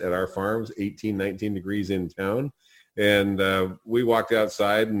 degrees at our farms, 18, 19 degrees in town. And we walked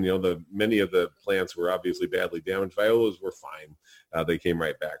outside, and many of the plants were obviously badly damaged. Violas were fine. They came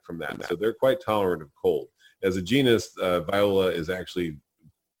right back from that. So they're quite tolerant of cold. As a genus, viola is actually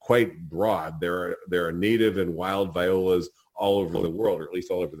quite broad. There are native and wild violas all over the world, or at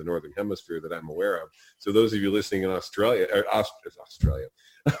least all over the northern hemisphere that I'm aware of. So those of you listening in Australia,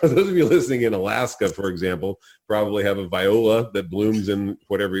 those of you listening in Alaska, for example, probably have a viola that blooms in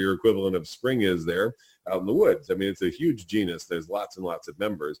whatever your equivalent of spring is there out in the woods. I mean, it's a huge genus. There's lots and lots of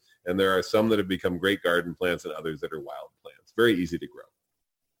members, and there are some that have become great garden plants and others that are wild plants. Very easy to grow.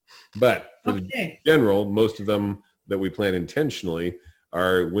 But for the general, most of them that we plant intentionally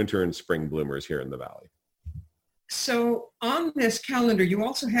are winter and spring bloomers here in the valley. So on this calendar, you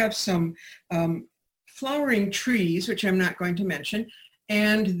also have some flowering trees, which I'm not going to mention,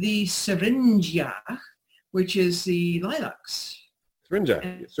 and the syringa, which is the lilacs.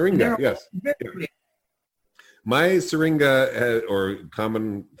 Syringa, yes. My syringa, or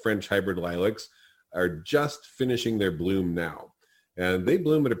common French hybrid lilacs, are just finishing their bloom now. And they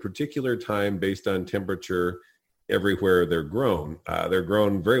bloom at a particular time based on temperature everywhere they're grown. They're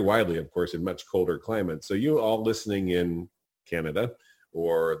grown very widely, of course, in much colder climates. So you all listening in Canada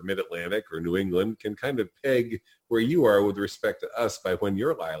or Mid-Atlantic or New England can kind of peg where you are with respect to us by when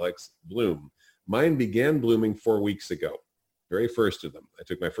your lilacs bloom. Mine began blooming 4 weeks ago, very first of them. I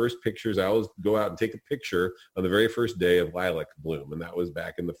took my first pictures. I always go out and take a picture on the very first day of lilac bloom, and that was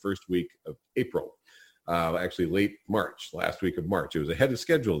back in the first week of April. Actually late March, last week of March. It was ahead of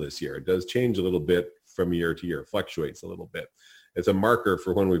schedule this year. It does change a little bit from year to year, fluctuates a little bit. It's a marker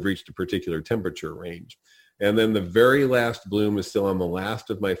for when we've reached a particular temperature range. And then the very last bloom is still on the last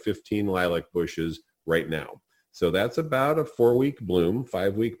of my 15 lilac bushes right now. So that's about a 4-week bloom,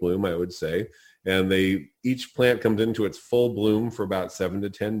 5-week bloom, I would say. And each plant comes into its full bloom for about 7 to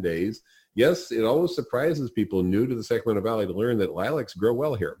 10 days. Yes, it always surprises people new to the Sacramento Valley to learn that lilacs grow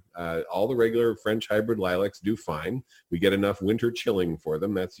well here. All the regular French hybrid lilacs do fine. We get enough winter chilling for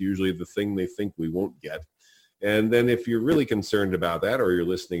them. That's usually the thing they think we won't get. And then if you're really concerned about that, or you're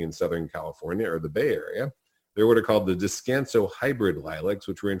listening in Southern California or the Bay Area, they're what are called the Descanso hybrid lilacs,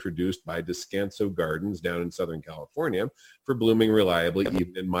 which were introduced by Descanso Gardens down in Southern California for blooming reliably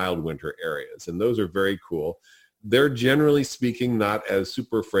even in mild winter areas. And those are very cool. They're generally speaking not as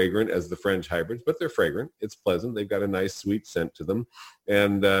super fragrant as the French hybrids, but they're fragrant. It's pleasant. They've got a nice sweet scent to them.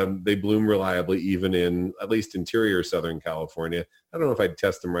 And they bloom reliably even in at least interior Southern California. I don't know if I'd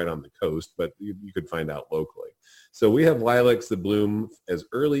test them right on the coast, but you could find out locally. So we have lilacs that bloom as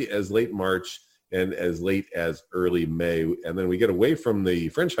early as late March and as late as early May. And then we get away from the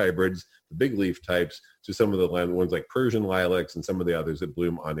French hybrids, the big leaf types, to some of the ones like Persian lilacs and some of the others that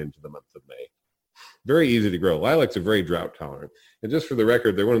bloom on into the month of May. Very easy to grow. Lilacs are very drought tolerant. And just for the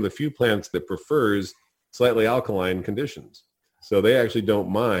record, they're one of the few plants that prefers slightly alkaline conditions. So they actually don't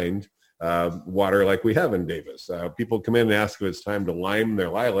mind water like we have in Davis. People come in and ask if it's time to lime their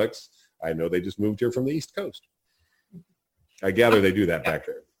lilacs. I know they just moved here from the East Coast. I gather they do that back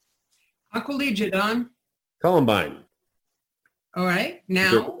there. Aqualegia, Don. Columbine. All right.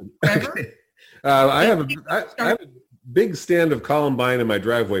 Now, Trevor? I have a big stand of columbine in my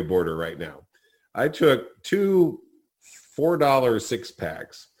driveway border right now. I took two $4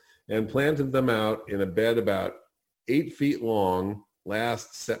 six-packs and planted them out in a bed about 8 feet long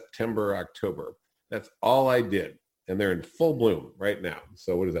last September, October. That's all I did. And they're in full bloom right now.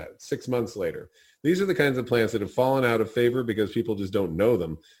 So what is that? 6 months later. These are the kinds of plants that have fallen out of favor because people just don't know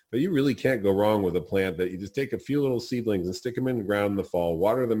them. But you really can't go wrong with a plant that you just take a few little seedlings and stick them in the ground in the fall,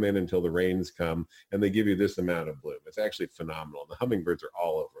 water them in until the rains come, and they give you this amount of bloom. It's actually phenomenal. The hummingbirds are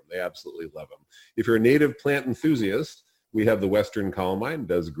all over them. They absolutely love them. If you're a native plant enthusiast, we have the Western Columbine,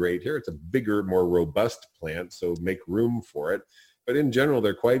 does great here. It's a bigger, more robust plant, so make room for it. But in general,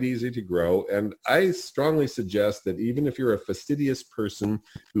 they're quite easy to grow. And I strongly suggest that even if you're a fastidious person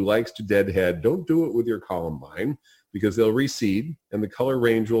who likes to deadhead, don't do it with your columbine because they'll reseed and the color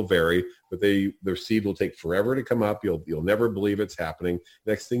range will vary, but their seed will take forever to come up. You'll never believe it's happening.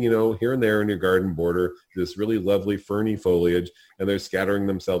 Next thing you know, here and there in your garden border, this really lovely ferny foliage, and they're scattering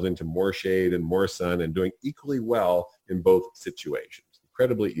themselves into more shade and more sun and doing equally well in both situations.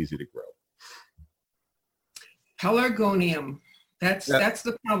 Incredibly easy to grow. Pelargonium. That's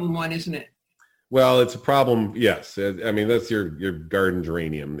the problem one, isn't it? Well, it's a problem, yes. I mean, that's your garden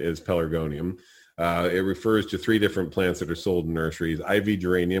geranium is Pelargonium. It refers to 3 different plants that are sold in nurseries. Ivy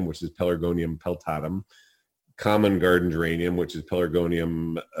geranium, which is Pelargonium peltatum. Common garden geranium, which is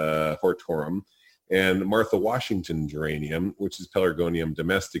Pelargonium hortorum. And Martha Washington geranium, which is Pelargonium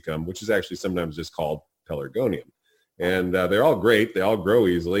domesticum, which is actually sometimes just called Pelargonium. And they're all great. They all grow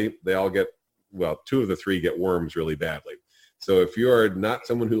easily. They all get, well, 2 of the 3 get worms really badly. So if you are not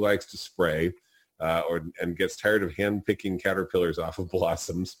someone who likes to spray and gets tired of hand-picking caterpillars off of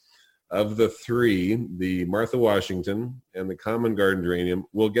blossoms, of the 3, the Martha Washington and the common garden geranium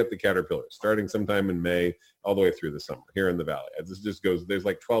will get the caterpillars starting sometime in May all the way through the summer here in the valley. This just goes, there's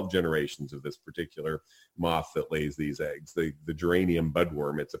like 12 generations of this particular moth that lays these eggs. The geranium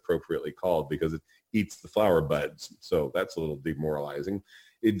budworm, it's appropriately called because it eats the flower buds. So that's a little demoralizing.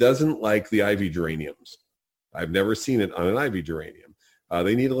 It doesn't like the ivy geraniums. I've never seen it on an ivy geranium.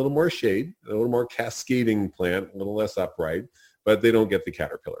 They need a little more shade, a little more cascading plant, a little less upright, but they don't get the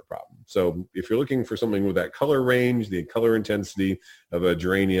caterpillar problem. So if you're looking for something with that color range, the color intensity of a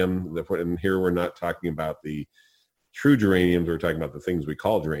geranium, and here we're not talking about the true geraniums, we're talking about the things we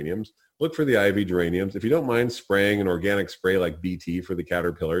call geraniums, look for the ivy geraniums. If you don't mind spraying an organic spray like BT for the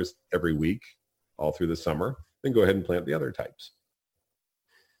caterpillars every week, all through the summer, then go ahead and plant the other types.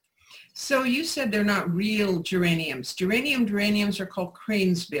 So you said they're not real geraniums. Geraniums are called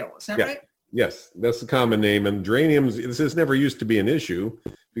cranesbill. Is that right? Yes, that's the common name. And geraniums, this never used to be an issue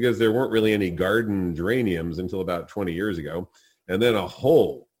because there weren't really any garden geraniums until about 20 years ago. And then a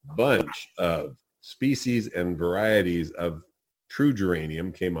whole bunch of species and varieties of true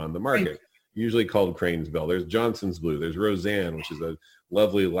geranium came on the market, right, usually called cranesbill. There's Johnson's blue. There's Roseanne, which is a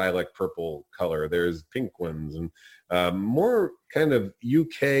lovely lilac purple color. There's pink ones and more kind of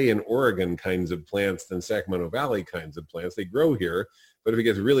UK and Oregon kinds of plants than Sacramento Valley kinds of plants. They grow here, but if it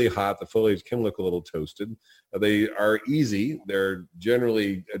gets really hot, the foliage can look a little toasted. They are easy. They're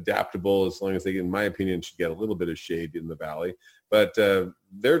generally adaptable as long as they, in my opinion, should get a little bit of shade in the valley. But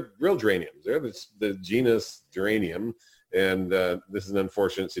they're real geraniums. They're the genus geranium, and this is an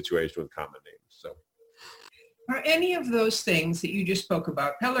unfortunate situation with common names. So, are any of those things that you just spoke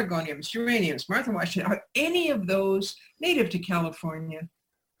about, pelargoniums, geraniums, Martha Washington, are any of those native to California?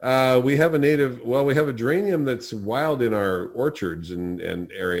 We have a geranium that's wild in our orchards and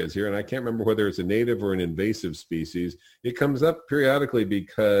areas here, and I can't remember whether it's a native or an invasive species. It comes up periodically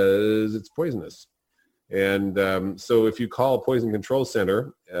because it's poisonous. And so if you call a poison control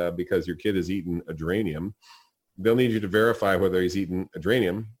center because your kid has eaten a geranium, they'll need you to verify whether he's eaten a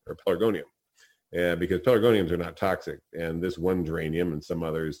geranium or pelargonium. Because pelargoniums are not toxic, and this one geranium and some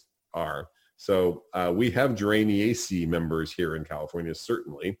others are. So we have Geraniaceae members here in California,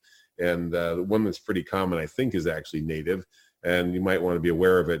 certainly. And the one that's pretty common, I think, is actually native. And you might want to be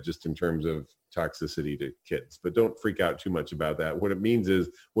aware of it just in terms of toxicity to kids. But don't freak out too much about that. What it means is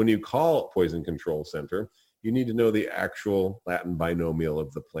when you call Poison Control Center, you need to know the actual Latin binomial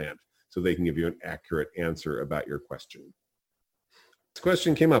of the plant so they can give you an accurate answer about your question. This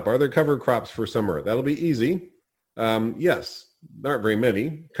question came up. Are there cover crops for summer? That'll be easy. Yes. There aren't very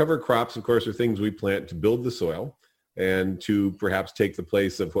many. Cover crops, of course, are things we plant to build the soil and to perhaps take the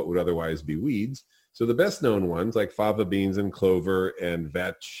place of what would otherwise be weeds. So the best known ones like fava beans and clover and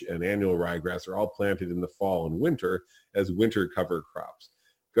vetch and annual ryegrass are all planted in the fall and winter as winter cover crops.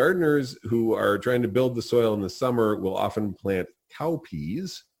 Gardeners who are trying to build the soil in the summer will often plant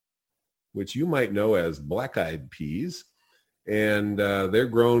cowpeas, which you might know as black-eyed peas. And they're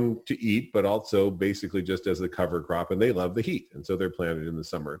grown to eat, but also basically just as a cover crop, and they love the heat. And so they're planted in the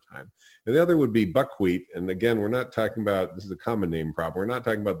summertime. And the other would be buckwheat. And again, we're not talking about, this is a common name problem, we're not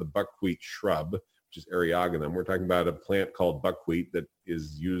talking about the buckwheat shrub, which is Eriogonum. We're talking about a plant called buckwheat that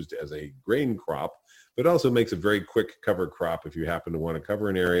is used as a grain crop, but also makes a very quick cover crop. If you happen to want to cover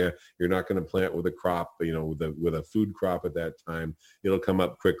an area, you're not going to plant with a crop, with a food crop at that time. It'll come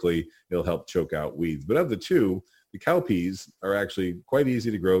up quickly. It'll help choke out weeds. But of the two, the cowpeas are actually quite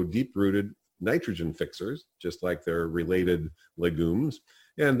easy to grow, deep-rooted nitrogen fixers, just like their related legumes.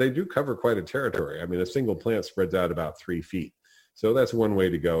 And they do cover quite a territory. I mean, a single plant spreads out about 3 feet. So that's one way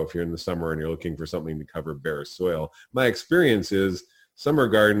to go if you're in the summer and you're looking for something to cover bare soil. My experience is summer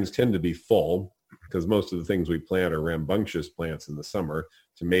gardens tend to be full because most of the things we plant are rambunctious plants in the summer,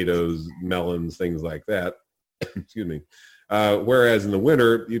 tomatoes, melons, things like that. Excuse me. Whereas in the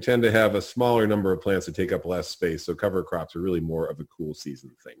winter, you tend to have a smaller number of plants that take up less space. So cover crops are really more of a cool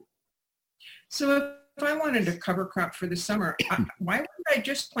season thing. So if I wanted a cover crop for the summer, why wouldn't I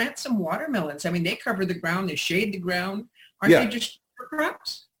just plant some watermelons? I mean, they cover the ground, they shade the ground. Aren't they just cover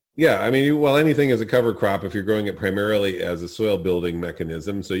crops? Yeah, I mean, anything is a cover crop if you're growing it primarily as a soil building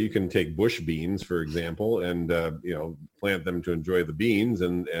mechanism. So you can take bush beans, for example, and plant them to enjoy the beans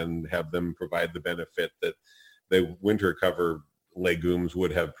and have them provide the benefit that the winter cover legumes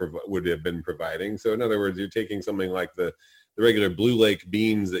would have been providing. So in other words, you're taking something like the regular Blue Lake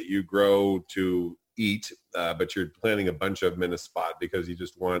beans that you grow to eat, but you're planting a bunch of them in a spot because you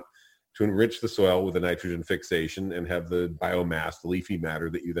just want to enrich the soil with a nitrogen fixation and have the biomass, the leafy matter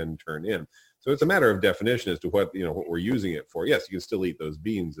that you then turn in. So it's a matter of definition as to what we're using it for. Yes, you can still eat those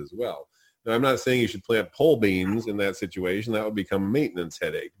beans as well. Now, I'm not saying you should plant pole beans in that situation. That would become a maintenance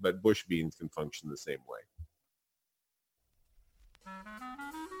headache, but bush beans can function the same way.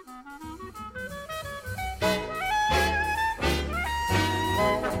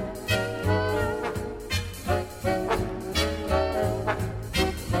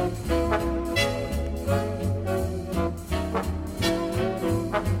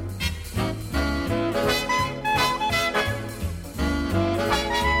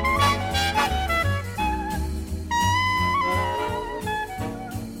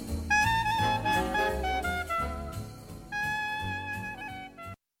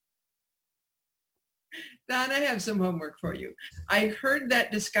 Don, I have some homework for you. I heard that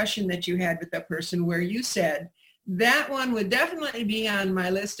discussion that you had with that person where you said, that one would definitely be on my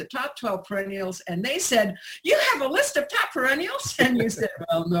list of top 12 perennials. And they said, you have a list of top perennials? And you said,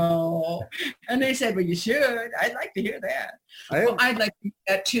 well, no. And they said, well, you should. I'd like to hear that. I'd like to hear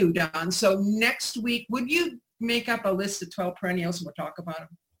that too, Don. So next week, would you make up a list of 12 perennials and we'll talk about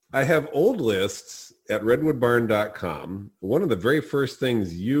them? I have old lists at redwoodbarn.com. One of the very first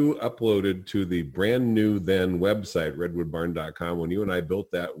things you uploaded to the brand new then website, redwoodbarn.com, when you and I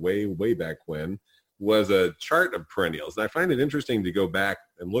built that way back when, was a chart of perennials. And I find it interesting to go back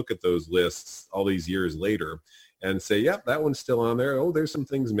and look at those lists all these years later and say, yep, that one's still on there. Oh, there's some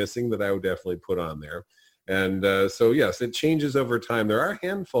things missing that I would definitely put on there. And so, yes, it changes over time. There are a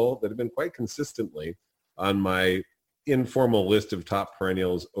handful that have been quite consistently on my informal list of top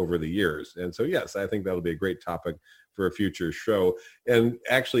perennials over the years. And so, yes, I think that'll be a great topic for a future show. And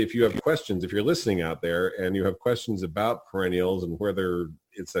actually, if you have questions, if you're listening out there and you have questions about perennials and whether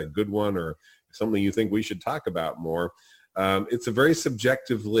it's a good one or something you think we should talk about more, it's a very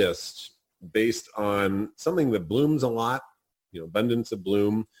subjective list based on something that blooms a lot, abundance of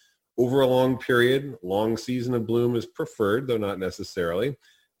bloom over a long period. Long season of bloom is preferred, though not necessarily.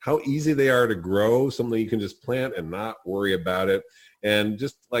 How easy they are to grow, something you can just plant and not worry about it, and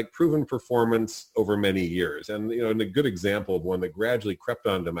just like proven performance over many years. And, and a good example of one that gradually crept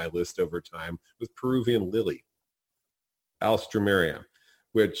onto my list over time was Peruvian lily, Alstroemeria,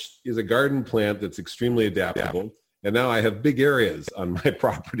 which is a garden plant that's extremely adaptable. And now I have big areas on my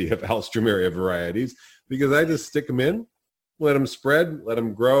property of Alstroemeria varieties because I just stick them in, let them spread, let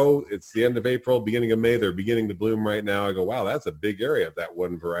them grow. It's the end of April, beginning of May. They're beginning to bloom right now. I go, wow, that's a big area of that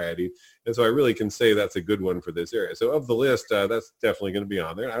one variety. And so I really can say that's a good one for this area. So of the list, that's definitely going to be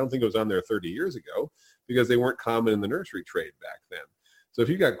on there. I don't think it was on there 30 years ago because they weren't common in the nursery trade back then. So if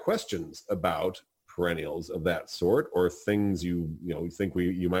you've got questions about perennials of that sort or things you think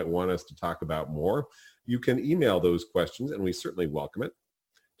you might want us to talk about more, you can email those questions, and we certainly welcome it,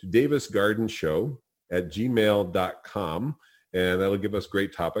 to davisgardenshow@gmail.com. And that'll give us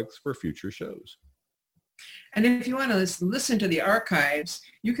great topics for future shows. And if you want to listen to the archives,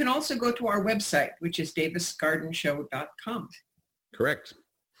 you can also go to our website, which is davisgardenshow.com. Correct.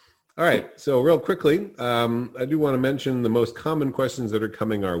 All right. So real quickly, I do want to mention the most common questions that are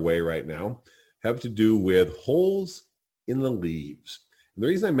coming our way right now have to do with holes in the leaves. And the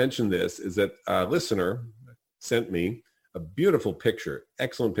reason I mention this is that a listener sent me a beautiful picture,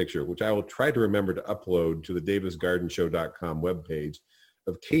 excellent picture, which I will try to remember to upload to the davisgardenshow.com webpage,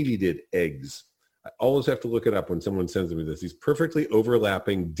 of katydid eggs. I always have to look it up when someone sends me this. These perfectly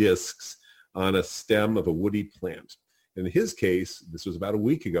overlapping discs on a stem of a woody plant. In his case, this was about a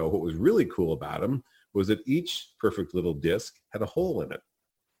week ago. What was really cool about them was that each perfect little disc had a hole in it,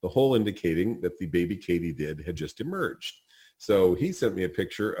 the hole indicating that the baby katydid had just emerged. So he sent me a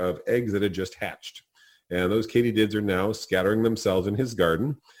picture of eggs that had just hatched. And those katydids are now scattering themselves in his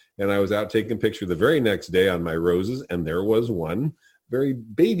garden. And I was out taking a picture the very next day on my roses, and there was one very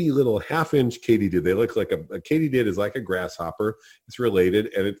baby little half-inch katydid. They look like a katydid is like a grasshopper. It's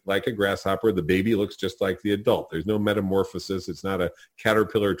related, and like a grasshopper, the baby looks just like the adult. There's no metamorphosis. It's not a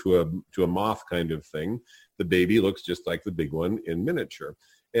caterpillar to a moth kind of thing. The baby looks just like the big one in miniature.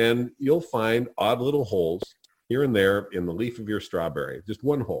 And you'll find odd little holes here and there in the leaf of your strawberry, just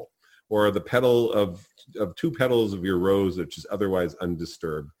one hole, or the petal of two petals of your rose, which is otherwise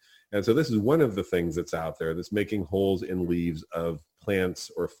undisturbed. And so this is one of the things that's out there that's making holes in leaves of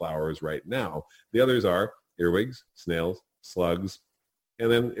plants or flowers right now. The others are earwigs, snails, slugs, and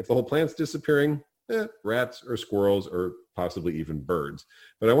then if the whole plant's disappearing, rats or squirrels or possibly even birds.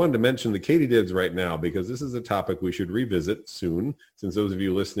 But I wanted to mention the katydids right now because this is a topic we should revisit soon, since those of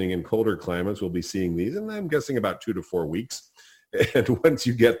you listening in colder climates will be seeing these, and I'm guessing about 2 to 4 weeks. And once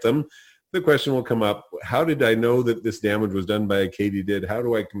you get them, the question will come up, how did I know that this damage was done by a katydid? How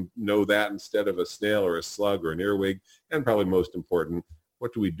do I know that instead of a snail or a slug or an earwig? And probably most important,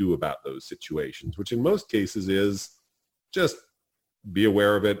 what do we do about those situations? Which in most cases is just be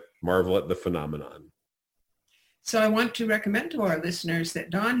aware of it, marvel at the phenomenon. So I want to recommend to our listeners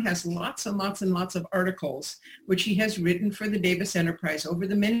that Don has lots and lots and lots of articles, which he has written for the Davis Enterprise over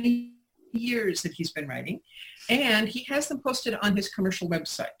the many years that he's been writing. And he has them posted on his commercial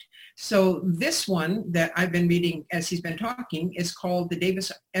website. So this one that I've been reading as he's been talking is called the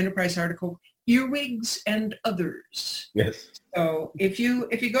Davis Enterprise article, Earwigs and Others. Yes. So if you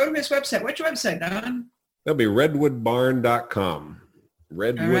go to his website, what's your website, Don? That'll be redwoodbarn.com.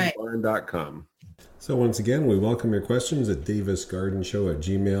 Redwoodbarn.com. So once again, we welcome your questions at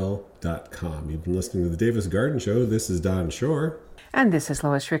davisgardenshow@gmail.com. You've been listening to the Davis Garden Show. This is Don Shore. And this is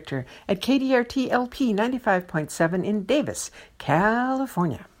Lois Richter at KDRT LP 95.7 in Davis,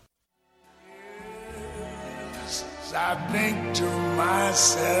 California. I think to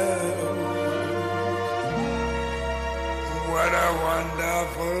myself, what a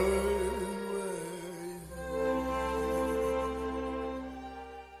wonderful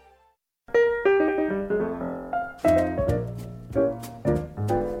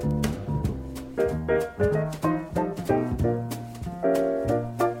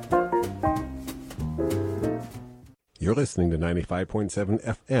You're listening to 95.7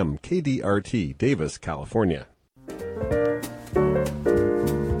 FM KDRT, Davis, California.